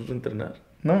ya se puso a entrenar.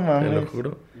 no Te lo mames.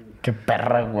 juro. Qué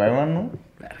perra hueva, ¿no?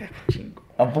 Verga, qué chingo.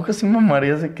 ¿A poco sí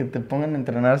mamarías de que te pongan a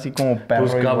entrenar así como perro?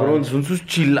 Pues igual? cabrón, son sus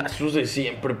chilazos de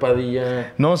siempre,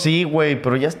 Padilla. No, sí, güey,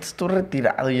 pero ya estás tú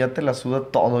retirado y ya te la suda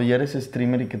todo, ya eres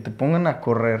streamer y que te pongan a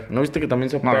correr. ¿No viste que también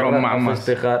se No, aperra no a mamas.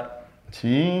 festejar?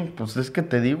 Sí, pues es que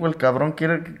te digo, el cabrón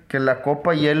quiere que la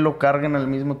copa y él lo carguen al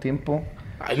mismo tiempo.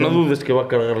 Ay, no dudes que va a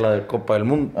cargar la de Copa del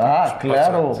Mundo. Ah, Pues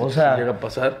claro, pasa, o si sea- llega a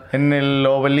pasar. En el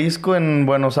obelisco en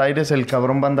Buenos Aires el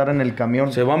cabrón va a andar en el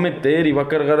camión. Se va a meter y va a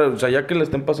cargar, o sea, ya que la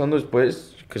estén pasando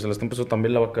después, que se la estén pasando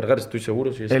también la va a cargar, estoy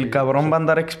seguro. Si es El que- cabrón va a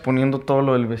andar exponiendo todo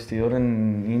lo del vestidor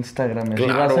en Instagram. Así va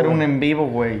a Claro. hacer un en vivo,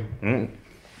 güey. Mm.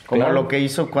 Como Claro. lo que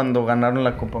hizo cuando ganaron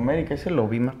la Copa América. Ese lo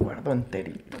vi, me acuerdo,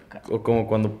 enterito, cabrón. O como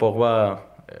cuando Pogba,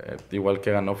 igual que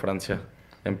ganó Francia,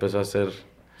 empezó a hacer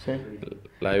Sí.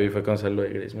 live y fue con saludo de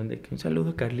Griezmann. De que un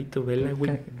saludo, Carlito Vela,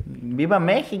 güey. ¡Viva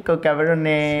México,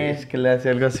 cabrones! Sí. Que le hace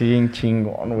algo así bien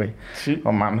chingón, güey. Sí.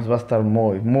 No mames, va a estar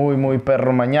muy, muy, muy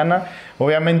perro mañana.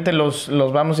 Obviamente los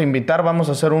vamos a invitar. Vamos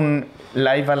a hacer un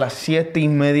live a las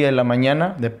 7:30 de la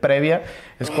mañana de previa.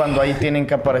 Es cuando ahí tienen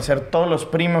que aparecer todos los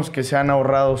primos que se han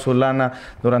ahorrado su lana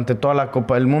durante toda la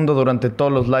Copa del Mundo, durante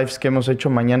todos los lives que hemos hecho.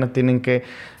 Mañana tienen que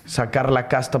sacar la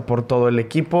casta por todo el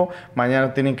equipo.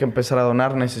 Mañana tienen que empezar a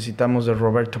donar. Necesitamos de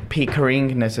Roberto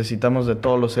Pickering, necesitamos de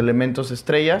todos los elementos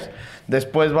estrellas.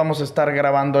 Después vamos a estar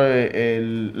grabando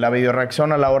la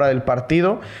videoreacción a la hora del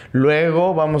partido.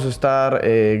 Luego vamos a estar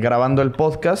grabando el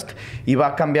podcast y va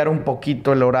a cambiar un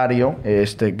poquito el horario,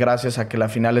 gracias a que la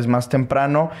final es más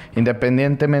temprano,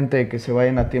 independientemente de que se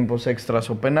vayan a tiempos extras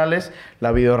o penales.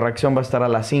 La videoreacción va a estar a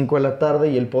las 5 de la tarde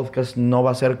y el podcast no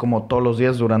va a ser como todos los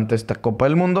días durante esta Copa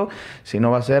del Mundo,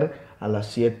 sino va a ser a las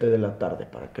 7 de la tarde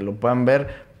para que lo puedan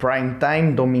ver. Prime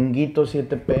time, dominguito,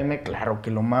 7 p.m. Claro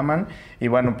que lo maman. Y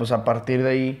bueno, pues a partir de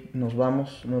ahí nos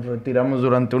vamos, nos retiramos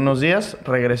durante unos días.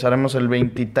 Regresaremos el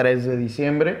 23 de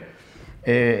diciembre.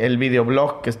 El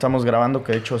videoblog que estamos grabando,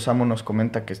 que de hecho Samu nos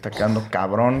comenta que está quedando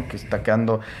cabrón, que está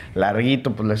quedando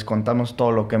larguito, pues les contamos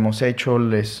todo lo que hemos hecho,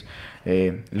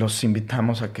 los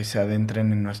invitamos a que se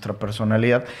adentren en nuestra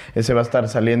personalidad. Ese va a estar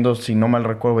saliendo, si no mal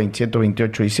recuerdo, 27 o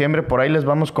 28 de diciembre. Por ahí les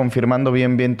vamos confirmando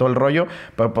bien todo el rollo,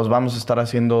 pero pues vamos a estar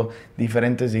haciendo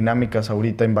diferentes dinámicas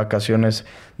ahorita en vacaciones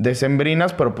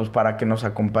decembrinas, pero pues para que nos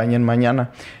acompañen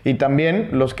mañana. Y también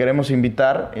los queremos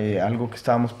invitar, algo que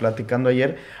estábamos platicando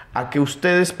ayer, a que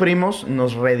ustedes, primos,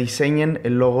 nos rediseñen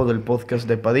el logo del podcast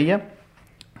de Padilla.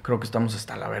 Creo que estamos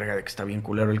hasta la verga de que está bien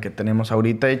culero el que tenemos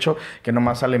ahorita hecho, que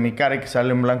nomás sale mi cara y que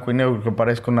sale en blanco y negro, que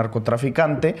parezco un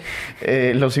narcotraficante.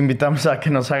 Los invitamos a que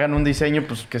nos hagan un diseño,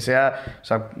 pues que sea, o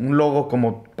sea, un logo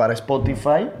como para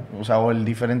Spotify, o sea, o el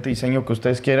diferente diseño que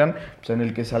ustedes quieran, pues en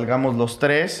el que salgamos los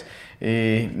tres.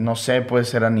 No sé, puede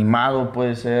ser animado,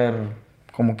 puede ser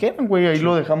como quieran, güey. Ahí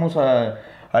lo dejamos a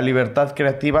libertad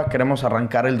creativa. Queremos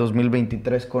arrancar el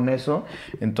 2023 con eso.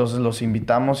 Entonces los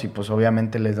invitamos y pues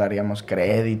obviamente les daríamos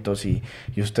créditos y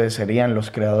ustedes serían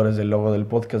los creadores del logo del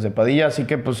podcast de Padilla. Así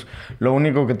que pues lo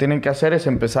único que tienen que hacer es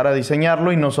empezar a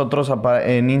diseñarlo y nosotros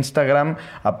en Instagram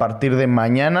a partir de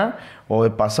mañana o de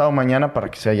pasado mañana,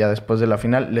 para que sea ya después de la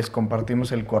final, les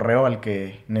compartimos el correo al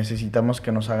que necesitamos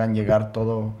que nos hagan llegar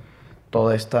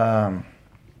toda esta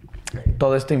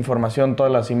información,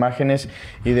 todas las imágenes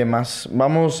y demás.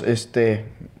 Vamos,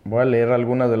 voy a leer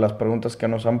algunas de las preguntas que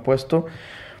nos han puesto.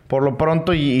 Por lo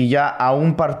pronto y ya a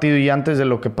un partido y antes de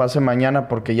lo que pase mañana,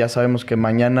 porque ya sabemos que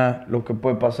mañana lo que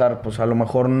puede pasar, pues a lo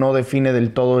mejor no define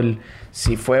del todo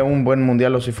si fue un buen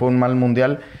mundial o si fue un mal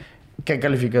mundial. ¿Qué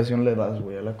calificación le das,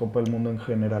 güey, a la Copa del Mundo en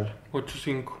general?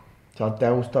 8-5. O sea, ¿te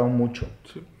ha gustado mucho?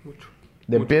 Sí, mucho.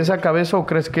 ¿De Mucho. pies a cabeza o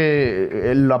crees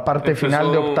que la parte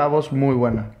final de octavos muy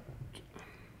buena?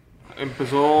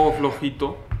 Empezó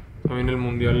flojito, también el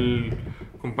Mundial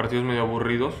con partidos medio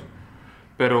aburridos,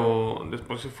 pero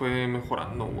después se fue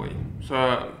mejorando, güey. O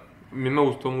sea, a mí me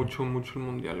gustó mucho el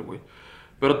Mundial, güey.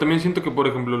 Pero también siento que, por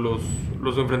ejemplo,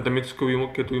 los enfrentamientos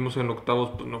que tuvimos en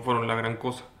octavos, pues no fueron la gran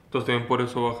cosa. Entonces también por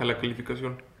eso baja la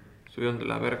calificación. Estuvieron de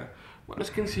la verga. Bueno,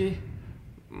 es que en sí,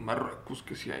 Marruecos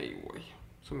que sí hay, güey.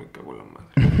 Eso me cagó la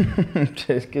madre.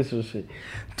 Es que eso sí.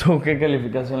 ¿Tú qué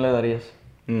calificación le darías?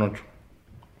 Un 8.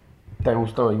 ¿Te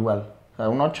gustó igual? O sea,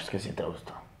 un 8 es que sí te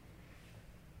gustó.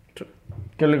 Sí.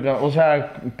 O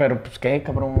sea, pero pues qué,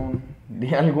 cabrón.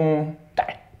 Di algo.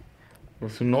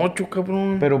 Pues un 8,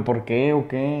 cabrón. ¿Pero por qué o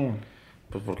qué?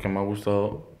 Pues porque me ha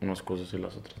gustado unas cosas y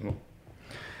las otras no.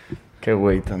 Qué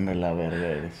güey tan de la verga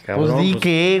eres. Cabrón, pues di pues,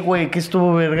 qué, güey. ¿Qué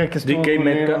estuvo verga? ¿Qué estuvo DK culero?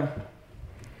 Metcalf.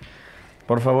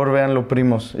 Por favor, véanlo,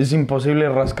 primos. Es imposible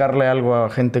rascarle algo a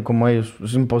gente como ellos.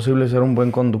 Es imposible ser un buen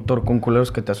conductor con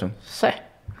culeros que te hacen. Sí.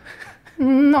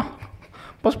 No.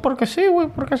 Pues porque sí, güey.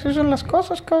 Porque así son las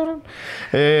cosas, cabrón.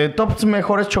 Tops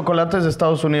mejores chocolates de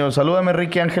Estados Unidos. Salúdame,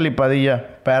 Ricky, Ángel y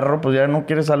Padilla. Perro, pues ya no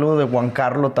quiere saludo de Juan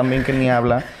Carlos también, que ni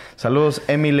habla. Saludos,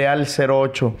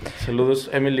 Emileal08.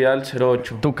 Saludos,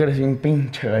 Emilial08. Tú que eres un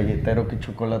pinche galletero. ¿Qué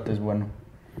chocolate es bueno?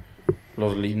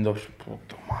 Los lindos,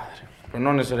 puta madre. Pero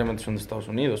no necesariamente son de Estados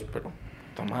Unidos, pero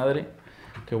puta madre.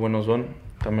 Qué buenos son.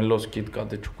 También los Kit Kat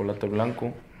de chocolate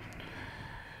blanco.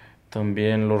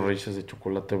 También los Reese's de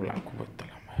chocolate blanco, vete a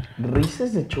la madre.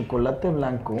 ¿Reese's de chocolate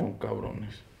blanco? Son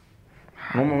cabrones.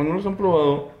 No, mames, no los han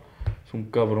probado. Son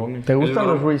cabrones. ¿Te gustan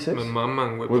los Reese's? Me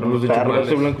maman, güey. Güey, pero los de los chocolate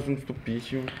tamales. blanco son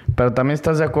estupísimos. Pero también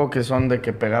estás de acuerdo que son de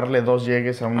que pegarle 2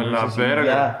 llegues a un A la Reese's y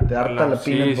verga. ya, te harta la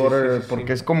Sí, peanut sí, butter sí, sí, porque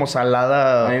sí. es como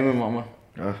salada. A mí me mama.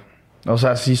 O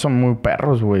sea, sí son muy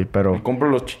perros, güey, pero... Y compro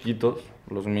los chiquitos,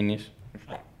 los minis.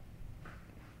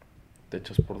 Te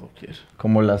echas por doquier.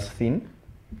 Como las thin.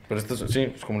 Pero estos, sí,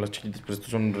 pues como las chiquitas, pero estos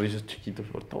son Reese's chiquitos.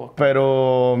 Ahorita voy a-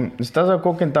 Pero, ¿estás de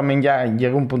acuerdo que también ya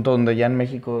llega un punto donde ya en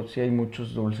México sí hay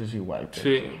muchos dulces igual? Pues?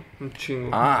 Sí, un chingo.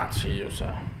 Ah, sí, o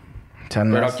sea. O sea,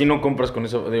 no Pero es- aquí no compras con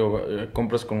eso, digo,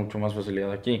 compras con mucho más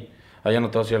facilidad aquí. Allá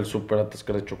no te vas a ir al súper a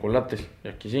atascar de chocolates. Y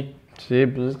aquí sí. Sí,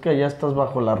 pues es que ya estás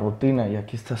bajo la rutina y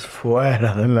aquí estás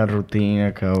fuera de la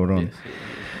rutina, cabrón.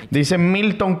 Dice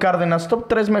Milton Cárdenas, top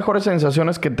 3 mejores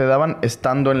sensaciones que te daban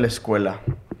estando en la escuela.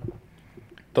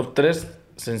 Top 3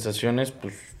 sensaciones,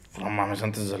 pues, no mames,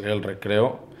 antes de salir al recreo.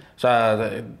 O sea,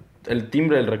 el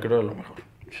timbre del recreo es lo mejor.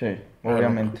 Sí,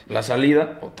 obviamente. La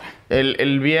salida, puta.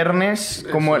 El viernes,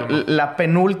 como la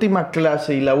penúltima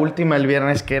clase y la última el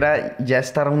viernes, que era ya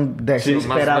estar un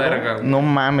desesperado. más verga, güey. No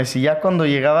mames, y ya cuando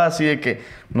llegaba así de que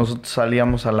nosotros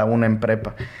salíamos a la 1 en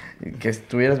prepa, que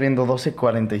estuvieras viendo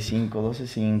 12:45,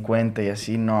 12:50 y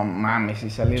así, no mames, y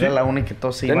salir Sí. a la 1 y que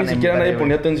todos se Ya iban ni siquiera nadie breve.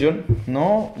 ponía atención.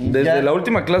 No, y Desde ya- la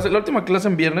última clase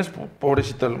en viernes,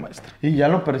 pobrecita la maestra. Y ya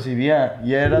lo percibía,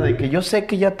 ya era de que yo sé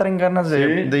que ya traen ganas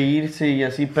de, Sí. de irse y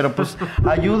así, pero pues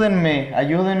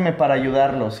ayúdenme para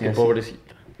ayudarlos y Qué así.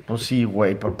 pobrecita. Pues sí,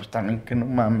 güey, pero pues también que no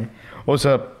mames. O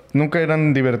sea, nunca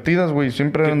eran divertidas, güey,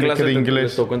 siempre ¿Qué eran de, que clase de te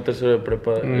inglés. tocó en tercero de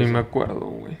prepa? Ni me acuerdo,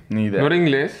 güey. Ni idea. ¿No era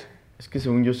inglés? Es que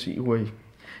según yo sí, güey.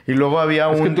 Y luego había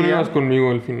Es que un tú no día... ibas conmigo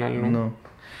al final, ¿no? No.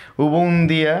 Hubo un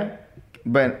día...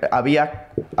 Bueno, había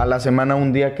a la semana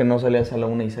un día que no salías a la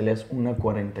 1 y salías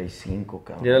 1:45,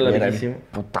 cabrón. Y era Y larguísimo.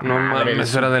 Puta No madre,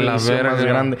 mames, era de la suplicio verga. más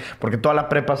grande. Porque toda la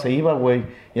prepa se iba, güey.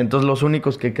 Y entonces los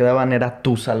únicos que quedaban era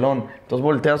tu salón. Entonces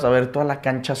volteas a ver toda la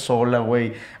cancha sola,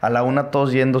 güey. A la 1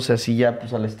 todos yéndose así ya,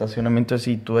 pues al estacionamiento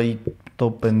así. Y tú ahí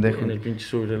todo pendejo. En el pinche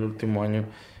subir el último año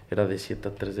era de 7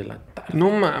 a 3 de la tarde.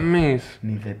 No mames.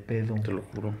 Ni de pedo. Te lo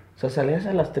juro. O sea, salías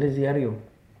a las 3 diario.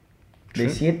 De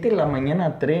Sí. 7 de la mañana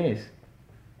a 3.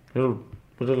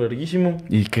 Era larguísimo.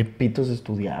 ¿Y qué pitos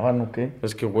estudiaban o qué?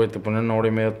 Es que, güey, te ponían 1 hora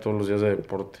y media todos los días de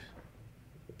deporte.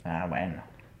 Ah, bueno.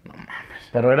 No mames.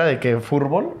 ¿Pero era de qué?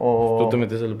 ¿Fútbol o...? Tú te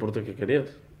metías al deporte que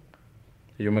querías.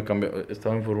 Y yo me cambié,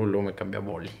 estaba en fútbol y luego me cambié a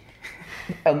boli.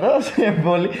 Andabas en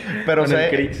boli, pero o En sea,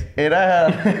 el Cris. era...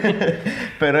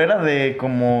 pero era de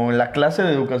como la clase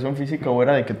de educación física o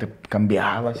era de que te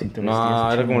cambiabas y te vestías.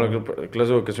 No, era como la chingón?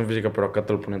 clase de educación física, pero acá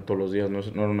te lo ponían todos los días, no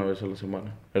era una vez a la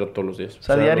semana, era todos los días. O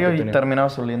sea, era diario lo que y tenía.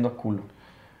 terminabas oliendo a culo.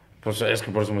 Pues es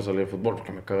que por eso me salí de fútbol,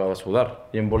 porque me cagaba a sudar.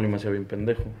 Y en boli me hacía bien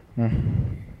pendejo.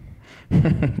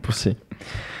 Pues sí.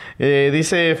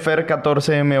 Dice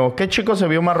Fer14MO, ¿qué chico se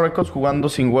vio Marruecos jugando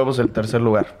sin huevos el tercer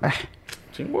lugar?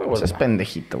 Sin huevos. Pues es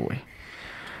pendejito, güey.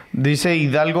 Dice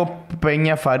Hidalgo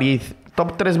Peña Farid,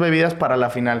 top 3 bebidas para la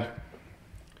final.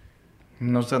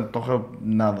 No se antoja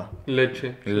nada.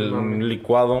 Leche. Un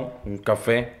licuado, un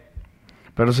café.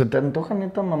 Pero se te antoja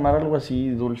neta mamar algo así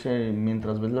dulce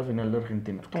mientras ves la final de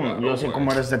Argentina. Claro, Yo sé güey.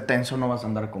 cómo eres de tenso, no vas a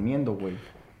andar comiendo, güey.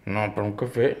 No, pero un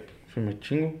café, se me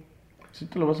chingo. ¿Sí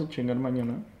te lo vas a chingar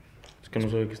mañana? Es que no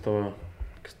sabía que estaba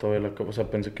de la cápsula. O sea,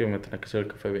 pensé que me tenía que hacer el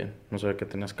café bien. No sabía que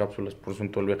tenías cápsulas, por eso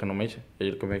en todo el viaje no me hice. Y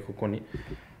ayer que me dijo Connie,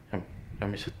 ya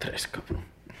me hice 3, cabrón.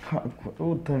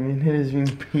 También eres bien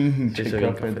pinche soy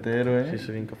bien cafetero, Sí,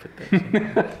 soy bien cafetero. Sí.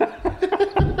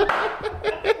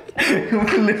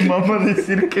 ¿Cómo le mama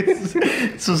decir que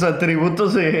sus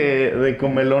atributos de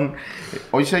comelón?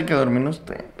 Hoy sí hay que dormirnos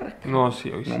temprano. No, sí,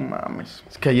 hoy No sí. mames.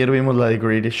 Es que ayer vimos la de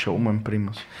Greatest Showman,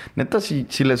 primos. Neta, si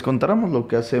les contáramos lo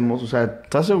que hacemos, o sea,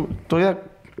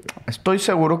 estoy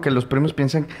seguro que los primos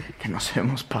piensan que nos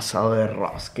hemos pasado de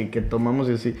rosca y que tomamos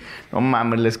y así. No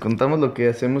mames, les contamos lo que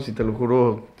hacemos y te lo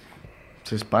juro,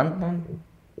 se espantan.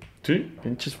 ¿Sí?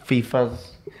 Pinches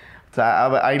fifas. O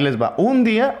sea, ahí les va. Un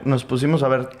día nos pusimos a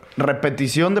ver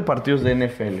repetición de partidos de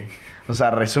NFL. O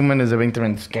sea, resúmenes de 20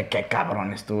 minutos. Qué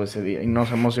cabrón estuvo ese día. Y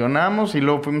nos emocionamos y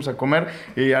luego fuimos a comer.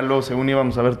 Y ya luego, según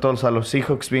íbamos a ver todos a los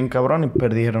Seahawks bien cabrón y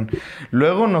perdieron.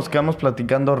 Luego nos quedamos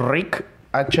platicando Rick,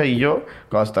 Hacha y yo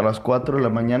hasta las 4 de la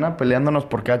mañana peleándonos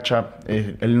porque Hacha,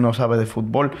 él no sabe de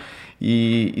fútbol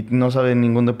y no sabe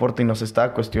ningún deporte y nos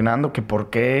estaba cuestionando que por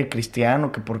qué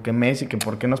Cristiano, que por qué Messi, que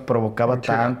por qué nos provocaba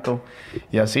tanto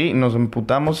y así nos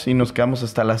emputamos y nos quedamos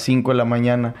hasta las 5 de la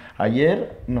mañana.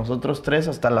 Ayer nosotros 3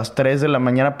 hasta las 3 de la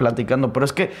mañana platicando, pero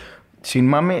es que sin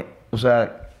mame, o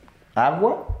sea,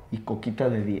 agua y coquita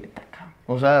de dieta.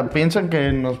 O sea, piensan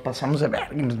que nos pasamos de verga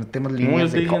y nos metemos líneas Muy de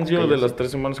difícil han coca sido y de así. las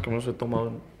 3 semanas que menos he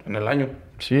tomado en el año.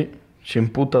 Sí, Sin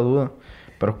puta duda.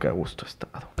 Pero qué a gusto he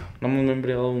estado. No me he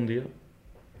embriagado un día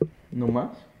 ¿No más?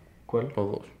 ¿Cuál? o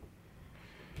dos.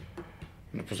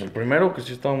 Pues el primero que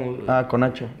sí estábamos... Ah, con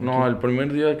H. No, el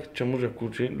primer día que echamos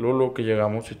jacuzzi, luego que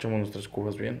llegamos echamos nuestras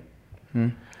cubas bien.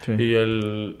 Sí.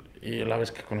 Y la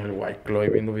vez que con el White Claw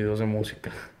viendo videos de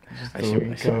música. Ahí sí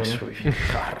me subí bien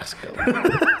carras, cabrón.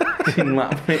 Sin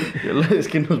mames. La vez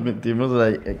que nos metimos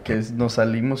ahí, nos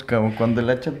salimos, cabrón, cuando el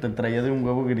hacha te traía de un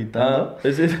huevo gritando.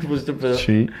 Ese pues este pedo.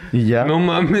 Sí, y ya. No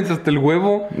mames, hasta el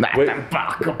huevo. Nah, Güey.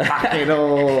 tampoco,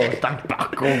 pajero.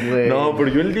 Tampoco, güey. No, pero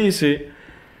yo él dice...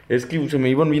 Es que se me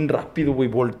iban bien rápido, güey.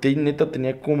 Volteé y neta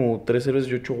tenía como 3 cervezas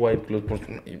y 8 White Claws. Pues,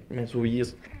 y me subí.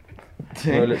 Sí,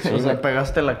 Órale, sí, o sea, no.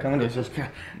 pegaste la cámara y dices,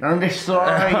 ¿dónde estoy?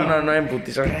 No, en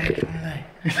putiza.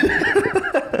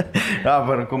 Ah,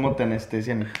 pero ¿cómo te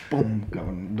anestesian? Pum,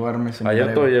 cabrón, duermes en Ayer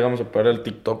breve. todavía llegamos a parar el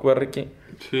TikTok, güey, Ricky.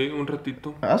 Sí, un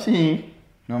ratito. Ah, sí.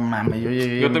 No mames, yo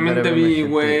llegué. Yo en también te breve, vi, me jeté.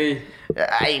 güey.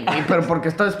 Ay, güey, pero porque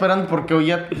estaba esperando, porque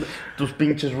oía tus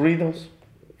pinches ruidos.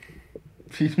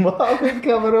 Sí, mames,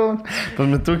 cabrón. Pues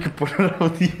me tuve que poner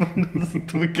audífonos y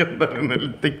tuve que andar en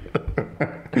el TikTok.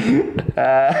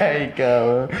 Ay,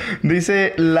 cabrón.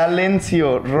 Dice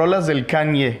Lalencio, rolas del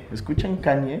Kanye. ¿Escuchan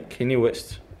Kanye? Kanye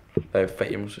West. La de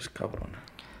Famous es cabrona.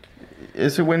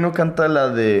 Ese güey no canta la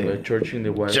La de... de Church in the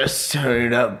Wild. Just turn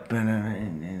it up.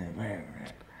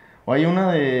 O hay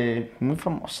una de... Muy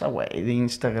famosa, güey, de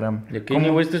Instagram. De Kanye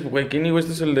West es, güey, Kanye West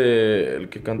es el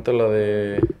que canta la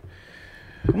de...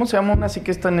 ¿Cómo se llama una así que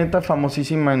está neta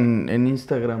famosísima en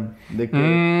Instagram? De que...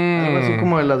 Algo así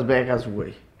como de Las Vegas,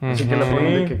 güey. Así que la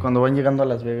ponen de que cuando van llegando a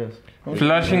Las Vegas. ¿Cómo se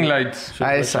llama? Flashing lights.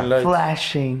 Ah, esa. Lights.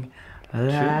 Flashing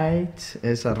Lights.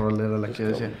 Esa rola era la que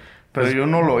decía. Pero yo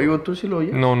no lo oigo. ¿Tú sí lo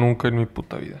oyes? No, nunca en mi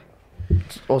puta vida.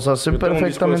 O sea, sé Yo tengo un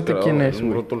disco perfectamente descarado, quién es, un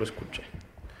güey. rato lo escuché.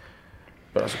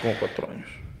 Pero hace como 4 años.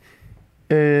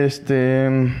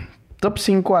 Top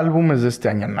 5 álbumes de este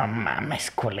año. No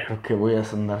mames, culero, que voy a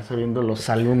andar sabiendo los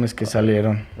álbumes que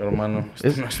salieron. Hermano,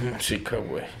 esto no es música,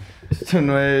 güey. Esto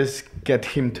no es Get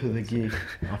Him to the Gig.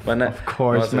 Van a, Of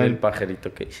course, va a ser man. el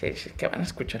pajarito que dice, "Es que van a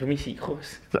escuchar mis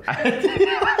hijos."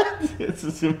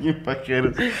 Esos son bien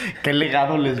pajeros. ¿Qué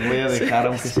legado les voy a dejar,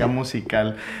 aunque sea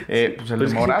musical? Pues el Pero de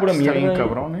es que Morat pura está bien mierda,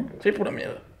 cabrón, ¿eh? Sí, pura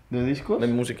mierda. ¿De discos? De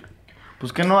música.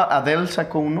 Pues que no, Adele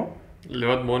sacó uno El de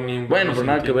Bad Bunny. Bueno, pero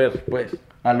nada que ver, pues.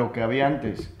 a lo que había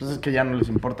antes. Pues es que ya no les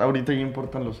importa. Ahorita ya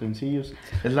importan los sencillos.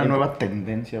 Es la nueva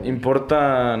tendencia, güey.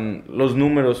 Importan los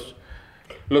números.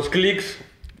 Los clics.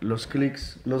 Los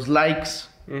clics, los likes.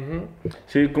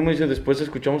 Sí, ¿cómo dice? Después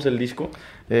escuchamos el disco.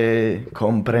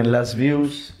 Compren las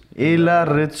views y la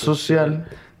red social.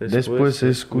 Después Después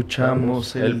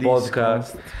escuchamos el disco.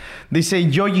 podcast. Dice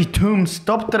Yoyi Tooms,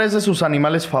 top 3 de sus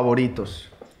animales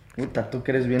favoritos. Puta, tú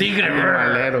que eres bien Tigre.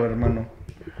 animalero, hermano.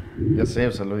 Ya sé,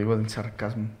 o sea, lo digo en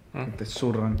sarcasmo. Que te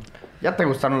zurran. Ya te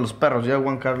gustaron los perros, ya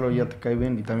Juan Carlos ya te cae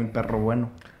bien y también perro bueno.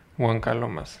 Juan Carlos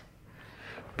más.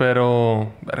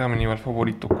 Pero, verga, mi animal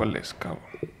favorito, ¿cuál es, cabrón?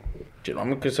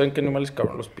 Chirome, que saben qué animales,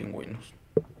 cabrón, los pingüinos.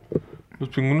 Los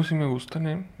pingüinos sí me gustan,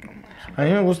 ¿eh? A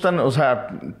mí me gustan, o sea,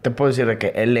 te puedo decir de que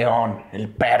el león, el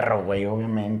perro, güey,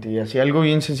 obviamente, y así algo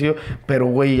bien sencillo. Pero,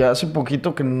 güey, hace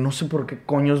poquito que no sé por qué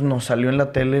coños nos salió en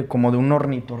la tele como de un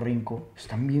ornitorrinco.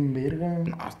 Están bien verga.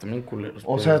 No, están bien culeros.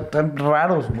 O pero- sea, están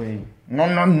raros, güey. No,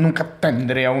 nunca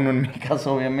tendría uno en mi casa,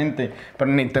 obviamente.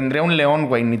 Pero ni tendría un león,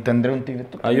 güey, ni tendría un tigre.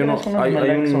 ¿Tú Hay tendrías un animal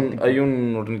exótico? hay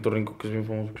un ornitorrinco que es bien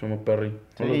famoso que se llama Perry.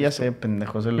 Sí, ya sé,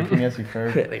 pendejo, se le Phineas y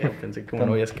Ferb. Verga, pensé que no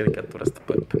veías caricaturas te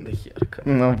pueden pendejear,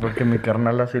 cabrón. No, porque mi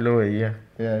carnal así lo veía.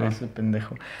 Ya, ese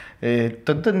pendejo.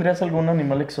 ¿Tú tendrías algún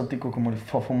animal exótico como el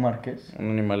Fofo Márquez? Un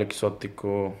animal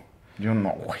exótico. Yo no,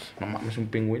 güey. No mames, un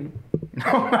pingüino.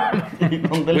 ¿Y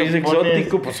dónde Güey, es lo pones?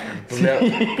 exótico,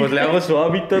 pues le hago su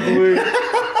hábitat, güey.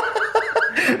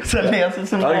 O sea, le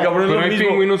haces una... Ay, cabrón, es Pero lo hay mismo.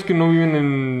 pingüinos que no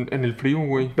viven en el frío,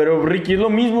 güey. Pero Ricky, es lo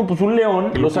mismo, pues un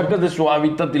león, lo sacas de su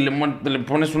hábitat y le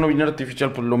pones una vida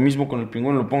artificial, pues lo mismo con el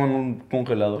pingüino, lo pongo en un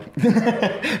congelador.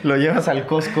 Lo llevas al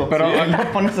Costco. Pero lo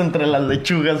pones entre las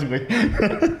lechugas, güey.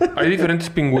 Hay diferentes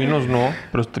pingüinos, ¿no?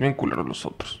 Pero están bien culeros los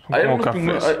otros. Son Hay, como algunos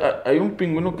pingüinos- cafés. hay un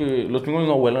pingüino que los pingüinos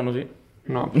no vuelan, ¿no? ¿Sí?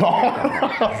 No.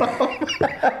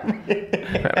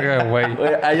 Verga, güey.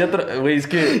 Oye, hay otro, güey, es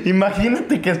que...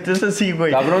 Imagínate que estés así,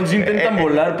 güey. Cabrón, sí intentan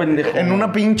volar, pendejo. En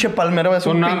una pinche palmera ves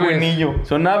Son un aves. pingüinillo.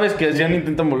 Son aves que decían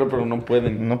intentan volar, pero no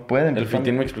pueden. No pueden. El pues,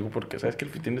 fitín me explicó por qué. ¿Sabes que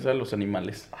el fitín le sabe a los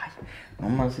animales? No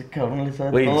más, ese cabrón le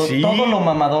sabe Güey, todo. sí. Todo lo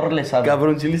mamador le sabe.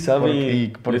 Cabrón, sí le sabe. ¿Y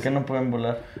por Les- qué no pueden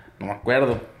volar? No me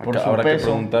acuerdo. Por su Habrá que peso.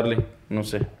 preguntarle. No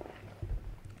sé.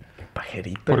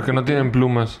 Pajerito. Porque no tienen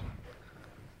plumas.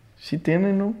 Sí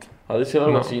tiene, ¿no? Ha de ser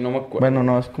algo No. así, no me acuerdo. Bueno,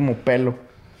 no, es como pelo.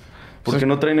 Porque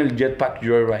no traen el Jetpack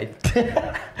Joyride.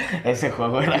 Ese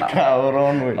juego era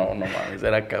cabrón, güey. No mames,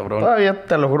 era cabrón. Todavía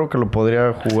te lo juro que lo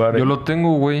podría jugar. Yo lo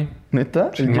tengo, güey. ¿Neta?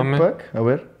 Sí, ¿El mame. Jetpack? A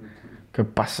ver. ¿Qué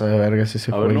pasa de vergas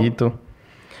ese A ver, jueguito?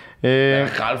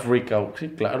 Half Freak Out, sí,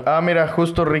 claro. Mira,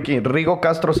 justo Ricky. Rigo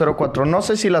Castro 04. No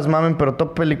sé si las mamen, pero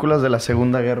top películas de la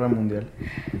Segunda Guerra Mundial.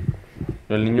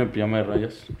 El niño de pijama de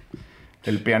rayas.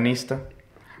 El pianista.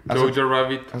 Jojo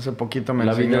Rabbit. Hace poquito me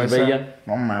La enseñó vida es esa. bella.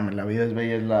 No mames, La vida es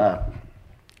bella es la...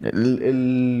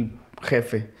 El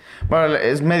jefe. Bueno,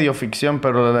 es medio ficción,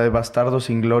 pero la de Bastardo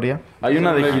sin Gloria. Hay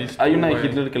una No la he de visto, hay una de güey.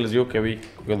 Hitler que les digo que vi,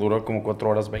 que duró como 4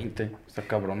 horas 20. Está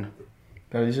cabrona.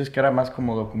 Pero dices que era más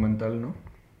como documental, ¿no?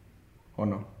 ¿O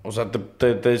no? O sea,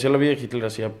 te decía la vida de Hitler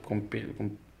hacía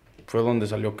fue donde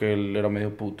salió que él era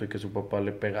medio puto y que su papá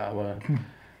le pegaba.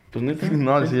 Pues neta.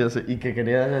 No, sí, ya sé. Y que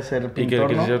quería ser Y pintor,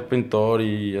 que ¿no? quería ser pintor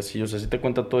y así, o sea, sí te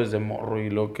cuenta todo desde morro y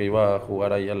luego que iba a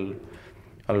jugar ahí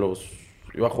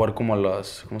iba a jugar como a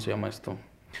las, ¿cómo se llama esto?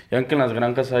 Ya ven que en las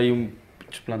granjas hay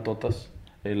pinches plantotas,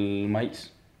 el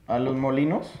maíz. ¿A los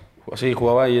molinos? Sí,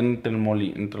 jugaba ahí entre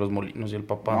los molinos y el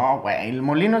papá. No, güey. El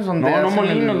molino es donde No, hacen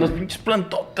molinos, el... las pinches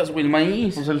plantotas, güey, el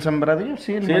maíz. Pues el sembradío,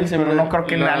 sí. El Sí, maíz, el pero no sembradío. creo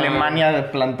que en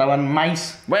Alemania plantaban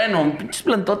maíz. Bueno, pinches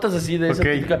plantotas así de esa Ok.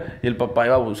 típica. Y el papá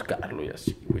iba a buscarlo y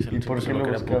así, güey. ¿Y por qué lo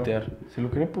quería buscaba? putear. ¿Se lo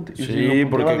quería putear? ¿Y Sí, si lo puteaba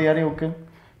porque- a diario o qué?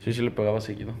 Sí, le pegaba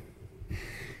seguido.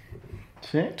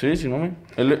 ¿Sí? Sí, sí, no, güey.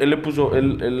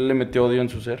 Él le metió odio en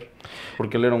su ser.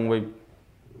 Porque él era un güey.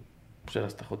 Pues era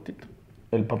hasta jotito.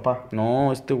 El papá.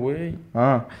 No, este güey.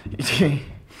 Ah, sí.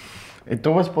 ¿Y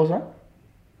tuvo esposa?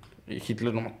 Y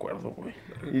Hitler no me acuerdo, güey.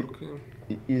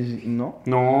 Y no.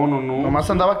 No. Nomás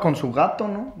andaba con su gato,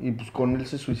 ¿no? Y pues con él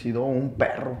se suicidó un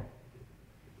perro.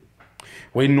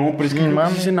 Güey, no, pero es que Sí, creo que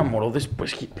mames. sí se enamoró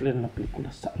después Hitler en la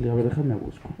película. Sale, a ver, déjame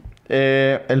busco.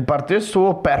 El partido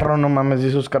estuvo perro, no mames,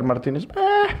 dice Oscar Martínez.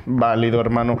 Válido,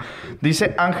 hermano.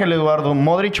 Dice Ángel Eduardo,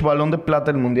 Modric, balón de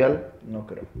plata el Mundial. No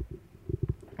creo.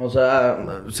 O sea,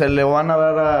 se le van a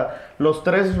dar a... Los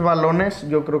 3 balones,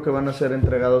 yo creo que van a ser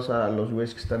entregados a los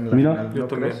güeyes que están en la Mira, final. yo ¿No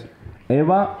también. crees?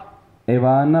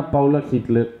 Eva Anna Paula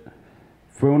Hitler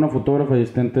fue una fotógrafa y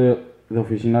asistente de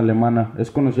oficina alemana. Es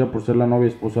conocida por ser la novia y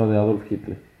esposa de Adolf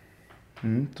Hitler,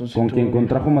 Entonces, con tú- quien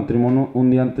contrajo matrimonio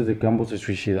un día antes de que ambos se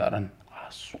Suicidaran. Ah,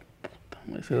 su puta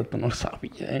madre, ese dato no lo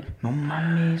sabía, No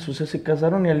mames, o sea, se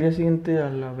casaron y al día siguiente a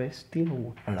la bestia,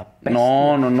 güey. A la peste.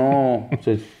 No.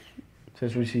 ¿Se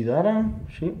suicidaran?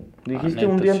 Sí. Dijiste neta,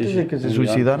 un día sí, antes sí, de que se un día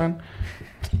suicidaran.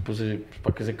 Pues,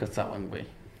 ¿para qué se casaban, güey?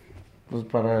 Pues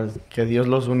para que Dios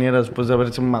los uniera después de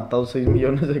haberse matado 6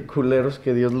 millones de culeros,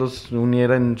 que Dios los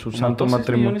uniera en su santo ¿Mató 6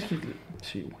 matrimonio. millones Hitler?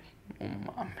 Sí, güey.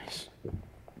 No mames.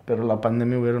 Pero la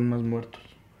pandemia hubieron más muertos.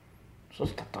 Eso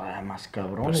está todavía más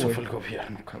cabrón, Pero eso güey. fue el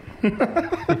gobierno,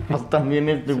 cabrón. Pues también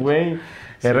este güey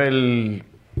era el...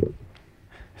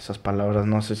 Esas palabras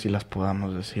no sé si las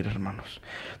podamos decir, hermanos.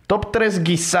 Top 3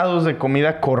 guisados de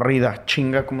comida corrida.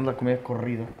 Chinga, ¿cómo es la comida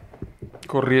corrida?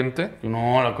 Corriente.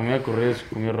 No, la comida corrida es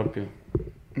comida rápida.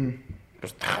 Pero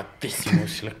está jatísimo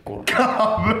si la corre.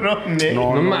 Cabrón,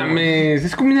 No, mames.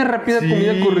 Es comida rápida,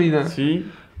 comida corrida.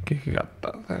 Sí. Qué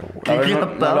gatada, güey. A ver, ¿Qué no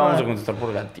gatada? lo vamos a contestar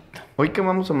por gatita. Hoy que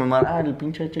vamos a mamar. El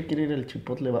pinche Eche quiere ir al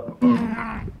chipotle. Va.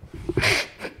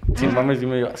 Sí, mames, sí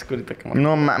me dio asco ahorita que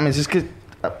No mames, es que...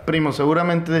 Primo,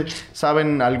 seguramente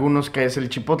saben algunos que es el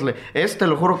chipotle. Te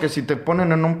lo juro que si te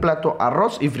ponen en un plato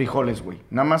arroz y frijoles, güey.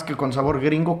 Nada más que con sabor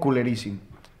gringo culerísimo.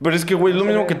 Pero es que, güey, es lo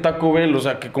mismo que Taco Bell. O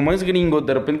sea, que como es gringo,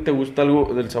 de repente te gusta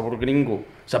algo del sabor gringo. O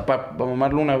sea, para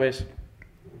mamarlo una vez.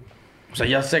 O sea,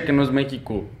 ya sé que no es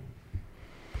México.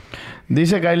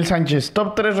 Dice Gael Sánchez,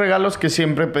 top 3 regalos que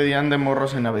siempre pedían de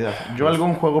morros en Navidad. Yo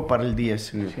algún juego para el 10,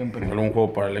 siempre. Algún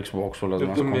juego para el Xbox o las, Yo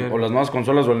nuevas también. o las nuevas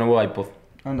consolas o el nuevo iPod.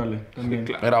 Ándale, también.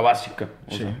 claro. Era básica.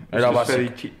 O sea, era Esos básica.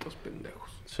 pedichitos,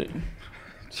 pendejos.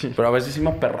 Sí. Pero a veces sí me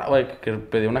aperraba de que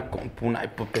pedía una compu, un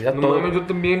iPod, pedía No todo. mames, yo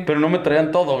también. Pero no me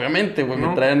traían todo, obviamente, güey. Me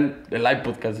No. traían el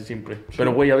iPod casi siempre.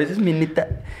 Pero, güey, a veces mi neta...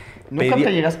 ¿Nunca pedía-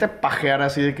 te llegaste a pajear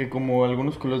así de que como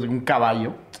algunos culos de un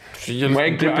caballo? Sí, yo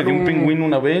Güey, te pedí un claro. pingüino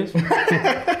una vez.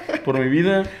 Por mi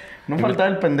vida. No faltaba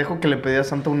el pendejo que le pedía a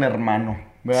Santa un hermano,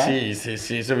 ¿verdad? Sí,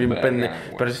 se bien Verga, pendejo.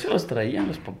 güey. Pero sí se los traían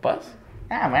los papás.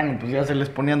 Ah, bueno, pues ya se les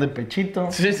ponían de pechito.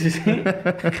 Sí.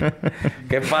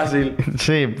 Qué fácil.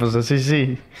 Sí, pues así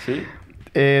sí. Sí.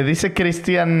 Dice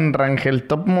Cristian Rangel,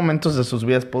 top momentos de sus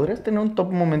vidas. ¿Podrías tener un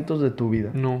top momentos de tu vida?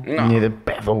 No. No. Ni de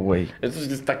pedo, güey. Eso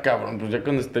sí está cabrón. Pues ya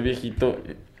cuando esté viejito...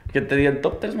 Que te digan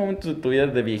top 3 momentos de tu vida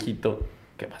de viejito.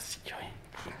 Qué vacío,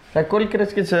 O sea, ¿cuál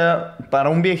crees que sea para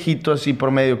un viejito así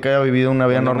promedio que haya vivido una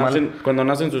vida normal? Cuando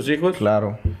nacen sus hijos.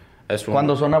 Claro. Es un-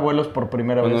 Cuando son abuelos por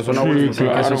primera Cuando vez. son abuelos, sí,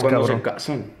 claro, que eso es cuando cabrón. se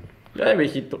casan. Ya de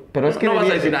viejito. Pero es que no de vas a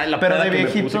vie- decir, ay, la pero peda de que me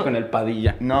viejito- puse con el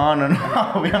Padilla. No,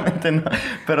 obviamente no.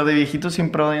 Pero de viejito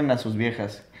siempre odian a sus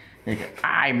viejas. De que,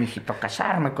 ay, mijito,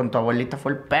 casarme con tu abuelita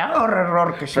fue el peor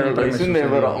error que Pero siempre lo me dicen de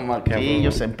sucedió. broma, cabrón. Sí,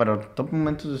 yo sé, pero top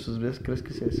momentos de sus vidas, ¿crees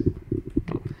que sea ese?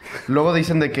 Luego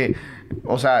dicen de que,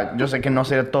 o sea, yo sé que no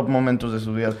sería top momentos de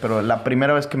sus vidas, pero la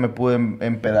primera vez que me pude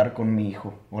empedar con mi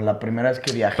hijo, o la primera vez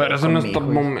que viajé Pero eso con no mi es top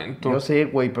hijo, momento. Yo sé,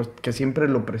 güey, pues que siempre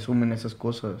lo presumen esas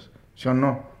cosas, ¿sí o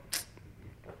no?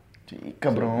 Sí,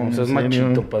 cabrón. No seas en serio.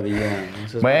 machito, Padilla. No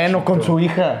seas Bueno, machito. con su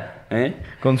hija. ¿Eh?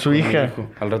 Con su mi hija. hijo.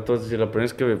 Al rato vas a decir, la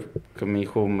primera vez que mi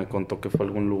hijo me contó que fue a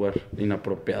algún lugar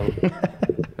inapropiado.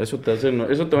 Eso te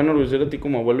va a enorgullecer a ti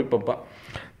como abuelo y papá.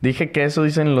 Dije que eso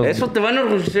dicen los... Eso te va a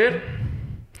enorgullecer.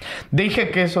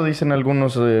 Dije que eso dicen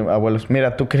algunos abuelos.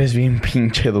 Mira, tú que eres bien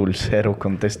pinche dulcero,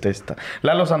 contesta esta.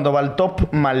 Lalo Sandoval,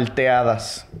 top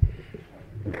malteadas.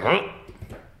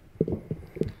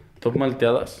 Top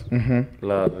malteadas.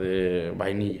 La de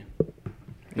vainilla.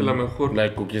 Es la mejor. La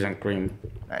de cookies and cream.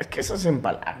 Es que esas se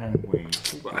empalagan, güey.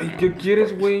 Ay, ¿qué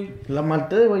quieres, güey? La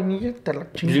maltea de vainilla te la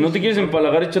Y chingas. si no te quieres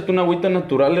empalagar, échate una agüita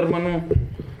natural, hermano.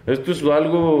 Esto es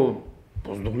algo,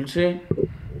 pues, dulce.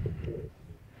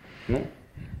 ¿No?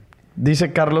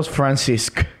 Dice Carlos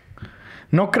Francisc.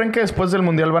 ¿No creen que después del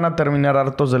Mundial van a terminar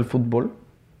hartos del fútbol?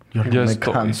 Yo Ya me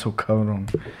estoy. canso, cabrón.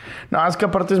 No, es que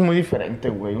aparte es muy diferente,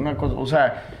 güey. Una cosa, o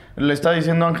sea, le estaba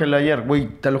diciendo a Ángel ayer, güey,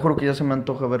 te lo juro que ya se me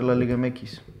antoja ver la Liga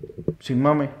MX. Sin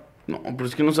mame. No, pero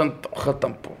es que no se antoja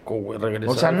tampoco, güey, regresar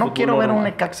O sea, al no fútbol quiero ver a un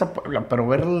normal. Necaxa Puebla, pero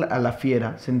ver a la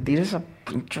Fiera, sentir esa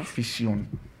pinche afición.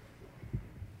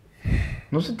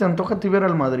 ¿No se te antoja a ti ver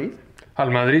al Madrid?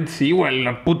 Al Madrid sí, güey.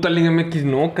 La puta Liga MX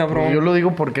no, cabrón. Yo lo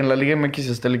digo porque en la Liga MX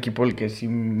está el equipo al que sí,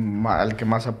 al que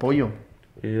más apoyo.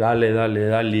 Y dale,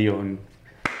 León.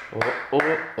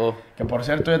 Que por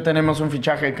cierto ya tenemos un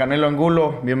fichaje, Canelo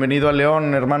Angulo. Bienvenido a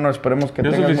León, hermano. Esperemos que ¿Ya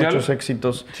es tengas oficial? muchos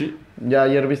éxitos. Sí. ¿Ya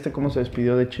ayer viste cómo se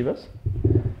despidió de Chivas?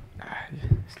 Ay,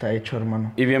 está hecho,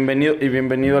 hermano. Y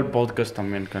bienvenido al podcast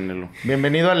también, Canelo.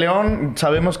 Bienvenido a León.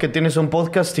 Sabemos que tienes un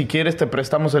podcast. Si quieres, te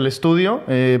prestamos el estudio.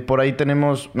 Por ahí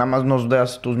tenemos... Nada más nos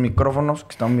das tus micrófonos,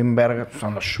 que están bien vergas.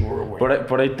 Son los Shure, güey.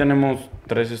 Por ahí tenemos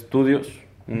 3 estudios.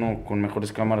 Uno con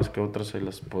mejores cámaras que otras, se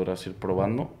las podrás ir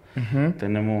probando.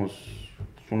 Tenemos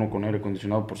uno con aire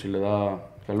acondicionado por si le da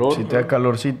calor. Si te da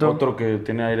calorcito. Otro que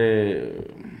tiene aire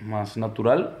más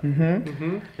natural.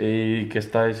 Y que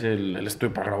es el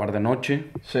estudio para grabar de noche.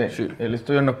 Sí, el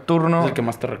estudio nocturno. Es el que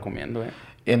más te recomiendo,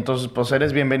 Entonces, pues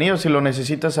eres bienvenido si lo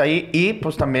necesitas ahí. Y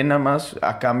pues también nada más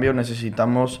a cambio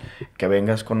necesitamos que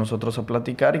vengas con nosotros a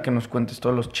platicar y que nos cuentes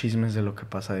todos los chismes de lo que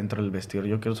pasa dentro del vestidor.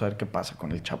 Yo quiero saber qué pasa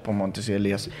con el Chapo Montes y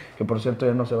Elías, que por cierto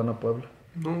ya no se van a Puebla.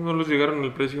 No les llegaron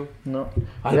el precio. No.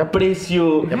 ¡Al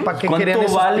precio! ¿Ya para qué querían ¿Cuánto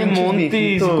esos vale pinches Montes?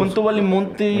 viejitos? ¿Cuánto vale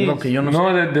Montes? Es lo que yo no, No,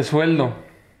 sé. de sueldo.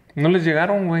 No les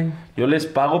llegaron, güey. Yo les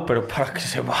pago, pero para que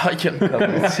se vayan,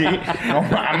 cabrón. Sí, no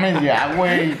mames ya,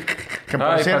 güey. Que por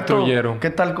Ay, cierto, patrullero. ¿qué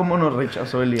tal cómo nos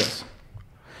rechazó Elías?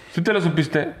 ¿Sí te lo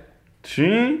supiste?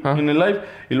 Sí, Ah. en el live.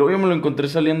 Y luego yo me lo encontré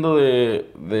saliendo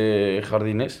de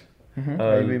jardinés.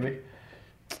 Ahí vive.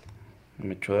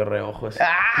 Me echó de reojo así.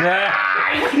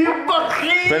 ¡Ay, qué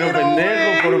pajero, Pero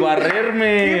pendejo, por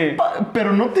barrerme.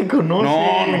 Pero no te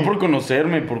conoce. No por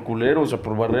conocerme, por culero, o sea,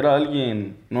 por barrer a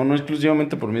alguien. No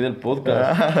exclusivamente por mí del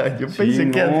podcast. Yo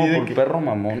pensé que así de por que... perro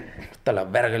mamón. Hasta la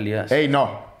verga, Elías. Ey,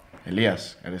 no.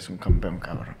 Elías, eres un campeón,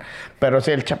 cabrón. Pero sí,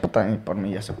 el Chapo también por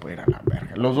mí ya se puede ir a la verga.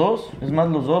 Los dos, es más,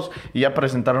 los dos. Y ya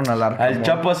presentaron al arco. Al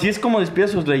Chapo, así es como despide a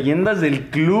sus leyendas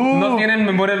del club. No tienen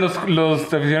memoria los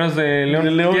aficionados de León. De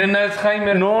León. Tienen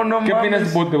Alzheimer. No ¿Qué mames.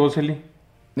 opinas de Boselli?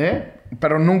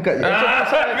 Pero nunca...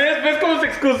 ¿Ves cómo se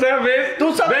excusa? ¿Ves?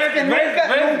 Tú sabes ¿Ves? que ¿Ves?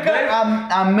 nunca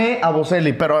amé a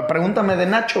Boselli. Pero pregúntame de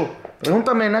Nacho.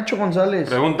 Pregúntame de Nacho González.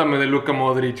 Pregúntame de Luka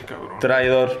Modric, cabrón.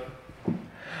 Traidor.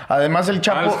 Además, el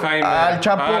Chapo...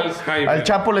 Alzheimer. Al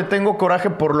Chapo le tengo coraje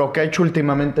por lo que ha hecho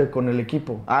últimamente con el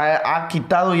equipo. Ha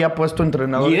quitado y ha puesto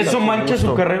entrenadores. ¿Y eso a su mancha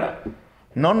gusto. su carrera?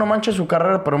 No mancha su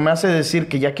carrera, pero me hace decir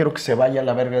que ya quiero que se vaya a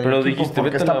la verga del Pero equipo dijiste, porque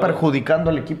vete a está la verga. perjudicando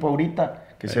al equipo ahorita.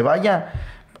 Que se vaya.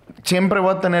 Siempre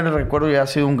voy a tener el recuerdo y ha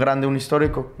sido un grande, un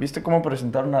histórico. ¿Viste cómo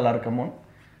presentaron al Arcamón?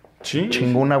 Sí.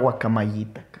 Chingó una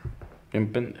guacamayita. Bien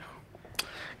pendejo.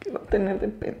 ¿Qué va a tener de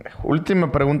pendejo?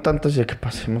 Última pregunta antes de que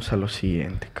pasemos a lo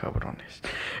siguiente, cabrones.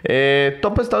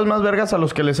 Top estados más vergas a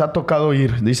los que les ha tocado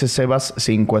ir, dice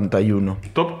Sebas51.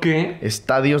 ¿Top qué?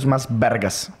 Estadios más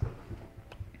vergas.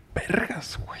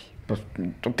 Vergas, güey. Pues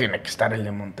tú tienes que estar el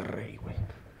de Monterrey, güey.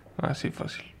 Ah, sí,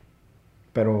 fácil.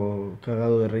 Pero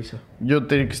cagado de risa. Yo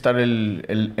tenía que estar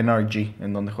el NRG,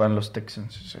 en donde juegan los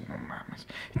Texans. Ese, no mames.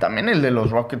 Y también el de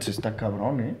los Rockets está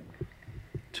cabrón, ¿eh?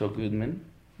 So good, man.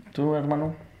 ¿Tú,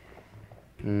 hermano?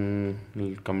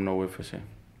 El Camp Nou FC.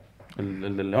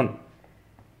 El del León.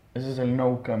 Ese es el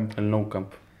Nou Camp. El Nou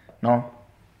Camp. No.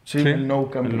 Sí, Sí, el Nou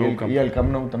Camp. el Nou Camp. Y el Camp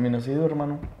Nou también ha sido,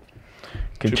 hermano.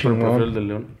 Qué Sí, pero prefiero el chingón. del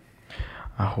León.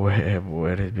 Ah, huevo,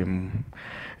 eres bien...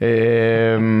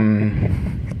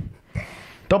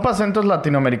 Top acentos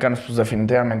latinoamericanos, pues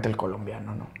definitivamente el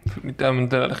colombiano, ¿no?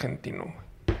 Definitivamente el argentino,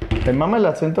 güey. ¿Te mama el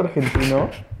acento argentino?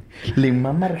 Le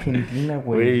mama Argentina,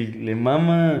 güey. Güey, le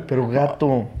mama. Pero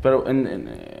gato. Pero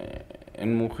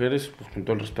en mujeres, pues con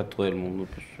todo el respeto del mundo,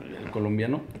 pues el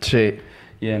colombiano. Sí.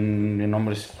 Y en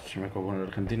hombres, sí me acuerdo con el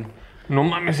argentino. No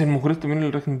mames, en mujeres también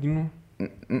el argentino.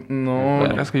 No, La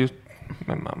verdad es que ellos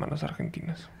me maman las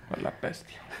argentinas. A la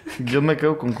bestia. yo me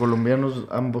quedo con colombianos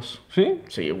ambos. ¿Sí?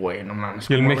 Sí, güey, no mames.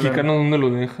 ¿Y el ¿cómo mexicano dónde lo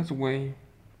dejas, güey?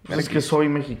 hablan? Es que soy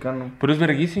mexicano. Pero es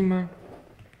verguísima.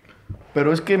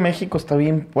 Pero es que México está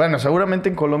bien... Bueno, seguramente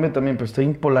en Colombia también, pero está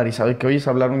bien polarizado. Y que oyes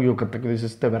hablar un yucateco y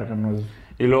dices, este verga no es...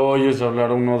 Y luego oyes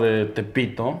hablar uno de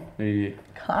Tepito y...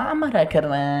 Cámara,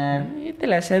 carnal. Te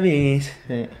la sabes.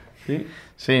 Sí. ¿Sí?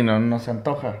 Sí, no se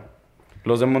antoja.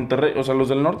 Los de Monterrey, o sea, los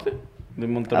del norte de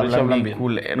Monterrey se hablan bien.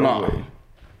 culero, No, güey.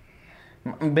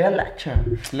 Ve al hacha.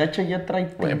 El hacha ya trae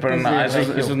güey, pero tintes no, de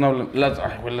esos regio. no hablan.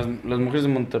 Las mujeres de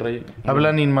Monterrey.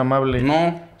 Hablan inmamable.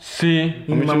 No, Sí. a mí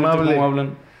se me hace Inmamable. cómo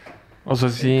hablan. O sea,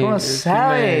 sí. ¿Cómo sí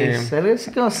sabes?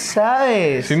 ¿Sabes cómo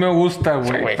sabes? Sí me gusta,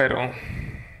 güey, güey. pero...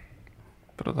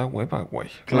 Pero da hueva, güey.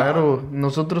 Claro,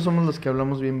 nosotros somos los que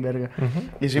hablamos bien verga.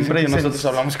 Y siempre Dicen que dicen... nosotros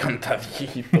hablamos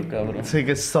cantadito, cabrón. Sí,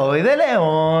 que soy de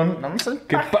León. No soy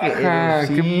Qué pajero, paja,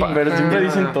 sí. qué paja. Pero siempre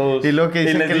dicen todos. Y luego que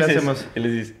dicen les que le dices- hacemos. Y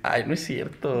les dices, ay, no es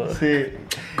cierto. Sí.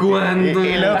 ¿Cuándo?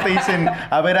 Y luego te dicen,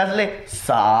 a ver, hazle,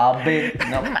 sabe.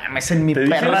 No mames, en mi Te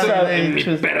dicen perra sabe, me había En mi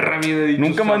dicho eso. perra me había dicho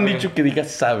Nunca me han sabe. dicho que digas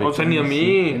sabe. O sea, ni a Sí,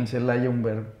 mí. en Celaya un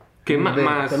verbo. ¿Qué Un verbo.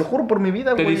 más? Te lo juro por mi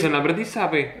vida, Te güey. dicen, a ver, di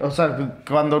sabe. O sea,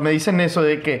 cuando me dicen eso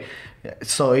de que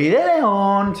soy de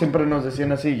León, siempre nos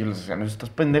decían así. Yo les decía, no, estás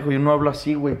pendejo, yo no hablo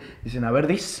así, güey. Dicen, a ver,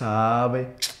 di sabe.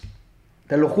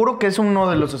 Te lo juro que es uno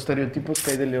de los estereotipos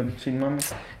que hay de León, sin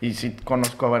mames. Y sí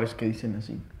conozco a varios que dicen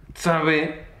así.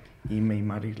 Sabe. Y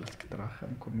Meymar y las que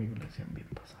trabajan conmigo le decían bien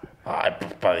pasado. Ay,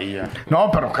 pues Padilla.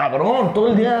 No, pero cabrón, todo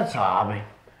el día sabe.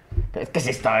 Es que sí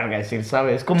está verga decir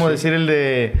sabe. Es como decir el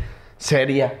de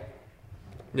seria.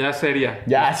 Ya seria.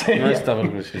 Ya, seria. No está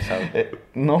verga, sí sabe.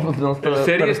 No, pues no está, El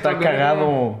seria pero está está verga.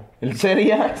 cagado. El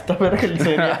seria, está verga el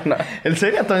seria. No. El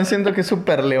seria también siento que es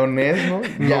súper leonés, ¿no?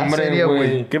 Ya, hombre, seria, güey.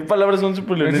 güey. ¿Qué palabras son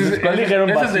super Ese leoneses? es, ¿Cuál dijeron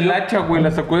ese es del vacío? hacha, güey.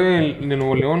 La sacó de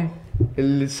Nuevo León.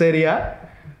 El seria.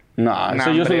 No, No,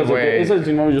 eso yo se lo hombre, saqué. güey. Esa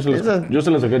sí, no, yo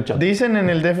se la saqué al chat. ¿Dicen en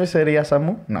el DF seria,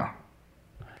 Samu? No.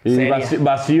 Y seria.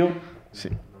 vacío. Sí.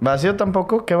 ¿Vacío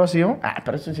tampoco? ¿Qué vacío? Ah,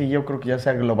 pero eso sí yo creo que ya se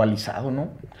ha globalizado, ¿no?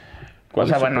 ¿Cuál O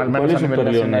sea, es bueno, super- al menos cuál a es nivel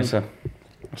super nacional. leonesa?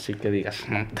 Así que digas,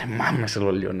 no te mames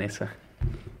lo leonesa.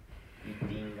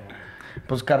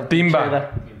 Pues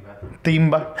cartuchera.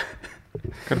 Timba.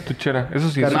 Cartuchera. Eso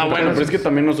sí. No, es No, súper- bueno, pero es que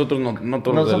también nosotros no todos los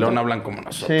de Nosotros- León hablan como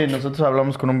nosotros. Sí, nosotros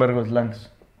hablamos con un vergo de slangs.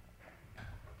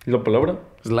 ¿Y la palabra?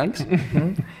 ¿Slangs?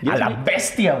 A la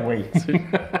bestia, güey.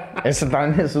 Ese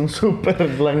también es un súper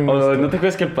slang. O, ¿no te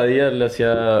acuerdas que el Padilla le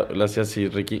hacía así,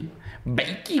 Ricky?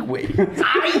 Bakey, güey.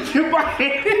 ¡Ay, qué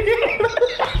bajé!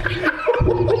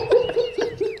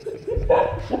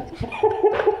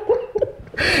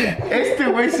 Este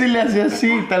güey sí le hacía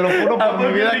así, te lo juro por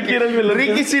mi vida. Ricky era el veloz.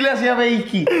 Ricky sí le hacía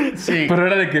Bakey. Sí. Pero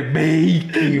era de que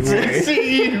bakey, güey.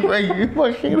 Sí, güey,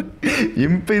 imagínate.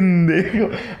 Bien pendejo.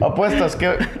 Apuestas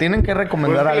que tienen que ¿Por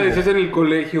recomendar qué le algo. decías en el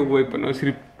colegio, güey? Para no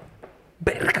decir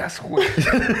vergas, güey.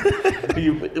 Y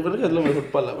verga es la mejor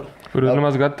palabra. Pero es la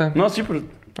más gata. No, sí, pero...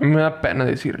 A mí me da pena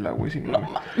decirla, güey. Sin mame.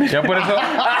 Ya por eso...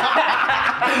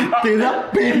 Te da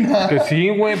pena. Que sí,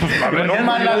 güey. Pues a ver, No si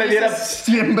mames, no le diera...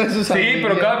 100 veces al Sí, día.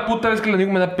 pero cada puta vez que le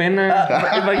digo me da pena.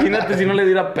 Imagínate si no le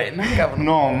diera pena, cabrón.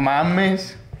 No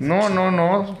mames.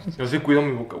 No. Yo sí cuido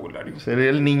mi vocabulario. Sería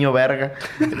el niño verga.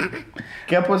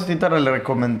 ¿Qué apuestita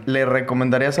le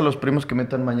recomendarías a los primos que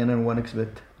metan mañana en OneXBet?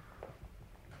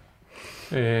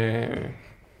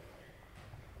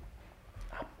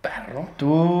 Perro.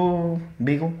 ¿Tú,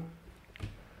 Vigo?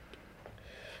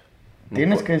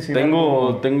 Tienes que decir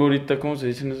algo. Tengo ahorita, ¿cómo se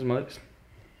dicen esas madres?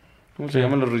 ¿Cómo se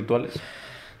llaman los rituales?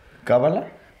 ¿Cábala?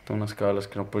 Tengo unas cábalas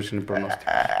que no puedo decir ni pronóstico.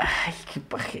 Ay, qué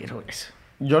pajero eso.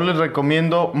 Yo les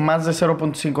recomiendo más de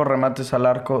 0.5 remates al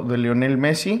arco de Lionel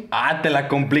Messi. ¡Ah, te la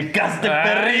complicaste,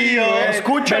 perrillo!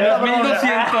 Escucha, de cabrón.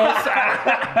 2200.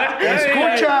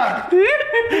 ¡Escucha!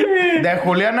 De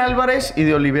Julián Álvarez y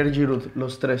de Olivier Giroud,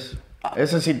 los tres.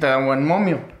 Ese sí te da un buen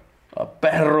momio. ¡Ah,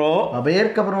 perro! A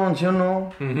ver, cabrón, ¿sí o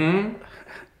no? Ujú.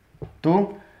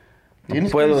 ¿Tú?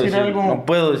 Tienes puedo que decir decir, algo. no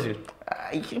puedo decir.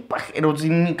 Ay, qué pajero,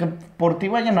 sin ni que por ti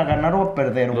vayan a ganar o a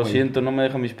perder, güey. Lo siento, no me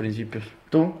dejan mis principios.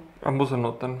 ¿Tú? Ambos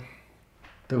anotan.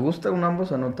 ¿Te gusta un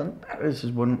ambos anotan? Ese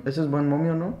es buen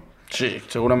momio, ¿no? Sí,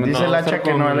 seguramente. Dice el va a hacha estar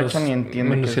que con no, el hacha ni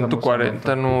entiende Menos que es ambos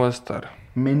 140 anotan. no va a estar.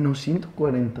 Menos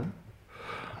 140.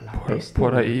 A la bestia,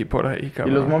 Por güey. ahí, ¿Y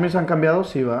cabrón. los momios han cambiado?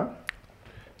 Sí, va.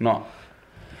 No.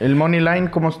 ¿El money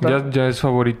line cómo está? Ya es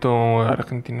favorito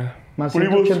Argentina. Más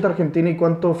 180 Argentina y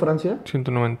 ¿cuánto Francia?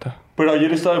 190. Pero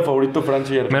ayer estaba de favorito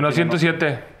Francia y Argentina. Menos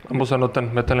 107. Ambos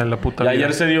anotan. Métanle en la puta Y vida.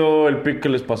 ayer se dio el pick que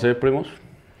les pasé, primos.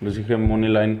 Les dije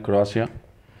Moneyline Croacia.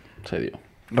 Se dio.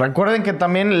 Recuerden que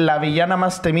también la villana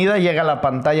más temida llega a la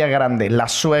pantalla grande, la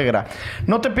suegra.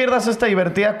 No te pierdas esta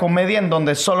divertida comedia en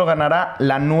donde solo ganará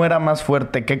la nuera más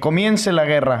fuerte. Que comience la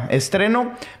guerra.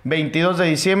 Estreno 22 de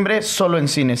diciembre, solo en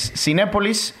cines.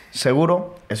 Cinépolis,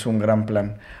 seguro, es un gran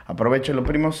plan. Aprovechenlo,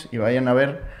 primos, y vayan a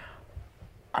ver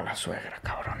a la suegra,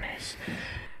 cabrones.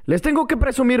 Les tengo que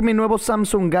presumir mi nuevo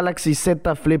Samsung Galaxy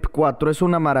Z Flip 4, es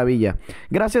una maravilla.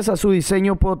 Gracias a su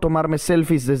diseño puedo tomarme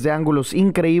selfies desde ángulos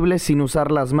increíbles sin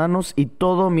usar las manos y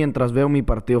todo mientras veo mi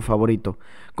partido favorito.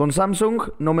 Con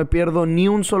Samsung no me pierdo ni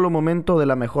un solo momento de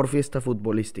la mejor fiesta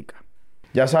futbolística.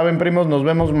 Ya saben, primos, nos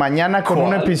vemos mañana con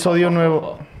un episodio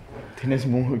nuevo. ¿Tienes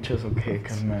muchos o qué,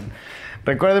 carnal?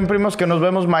 Recuerden, primos, que nos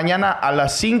vemos mañana a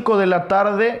las 5 de la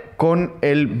tarde con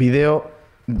el video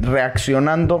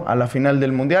reaccionando a la final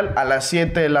del Mundial, a las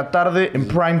 7 de la tarde en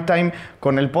prime time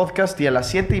con el podcast y a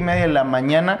las 7:30 de la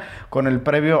mañana con el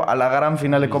previo a la gran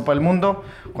final de Copa del Mundo.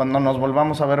 Cuando nos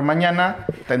volvamos a ver mañana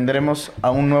tendremos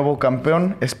a un nuevo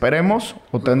campeón, esperemos,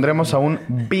 o tendremos a un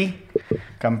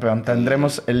bicampeón.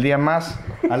 Tendremos el día más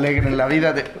alegre en la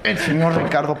vida de el señor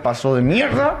Ricardo Paso de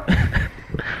Mierda.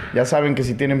 Ya saben que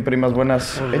si tienen primas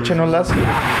buenas, échenoslas.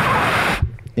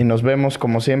 Y nos vemos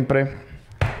como siempre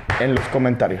en los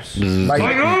comentarios.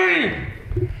 Bye.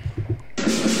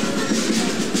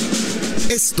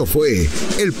 Esto fue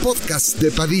el podcast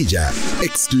de Padilla,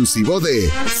 exclusivo de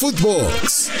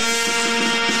Footbox.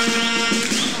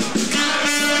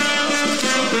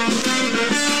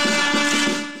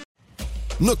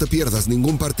 No te pierdas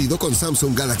ningún partido con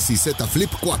Samsung Galaxy Z Flip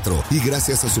 4 y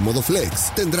gracias a su modo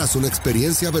Flex tendrás una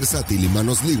experiencia versátil y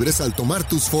manos libres al tomar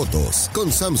tus fotos.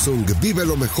 Con Samsung vive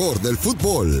lo mejor del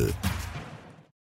fútbol.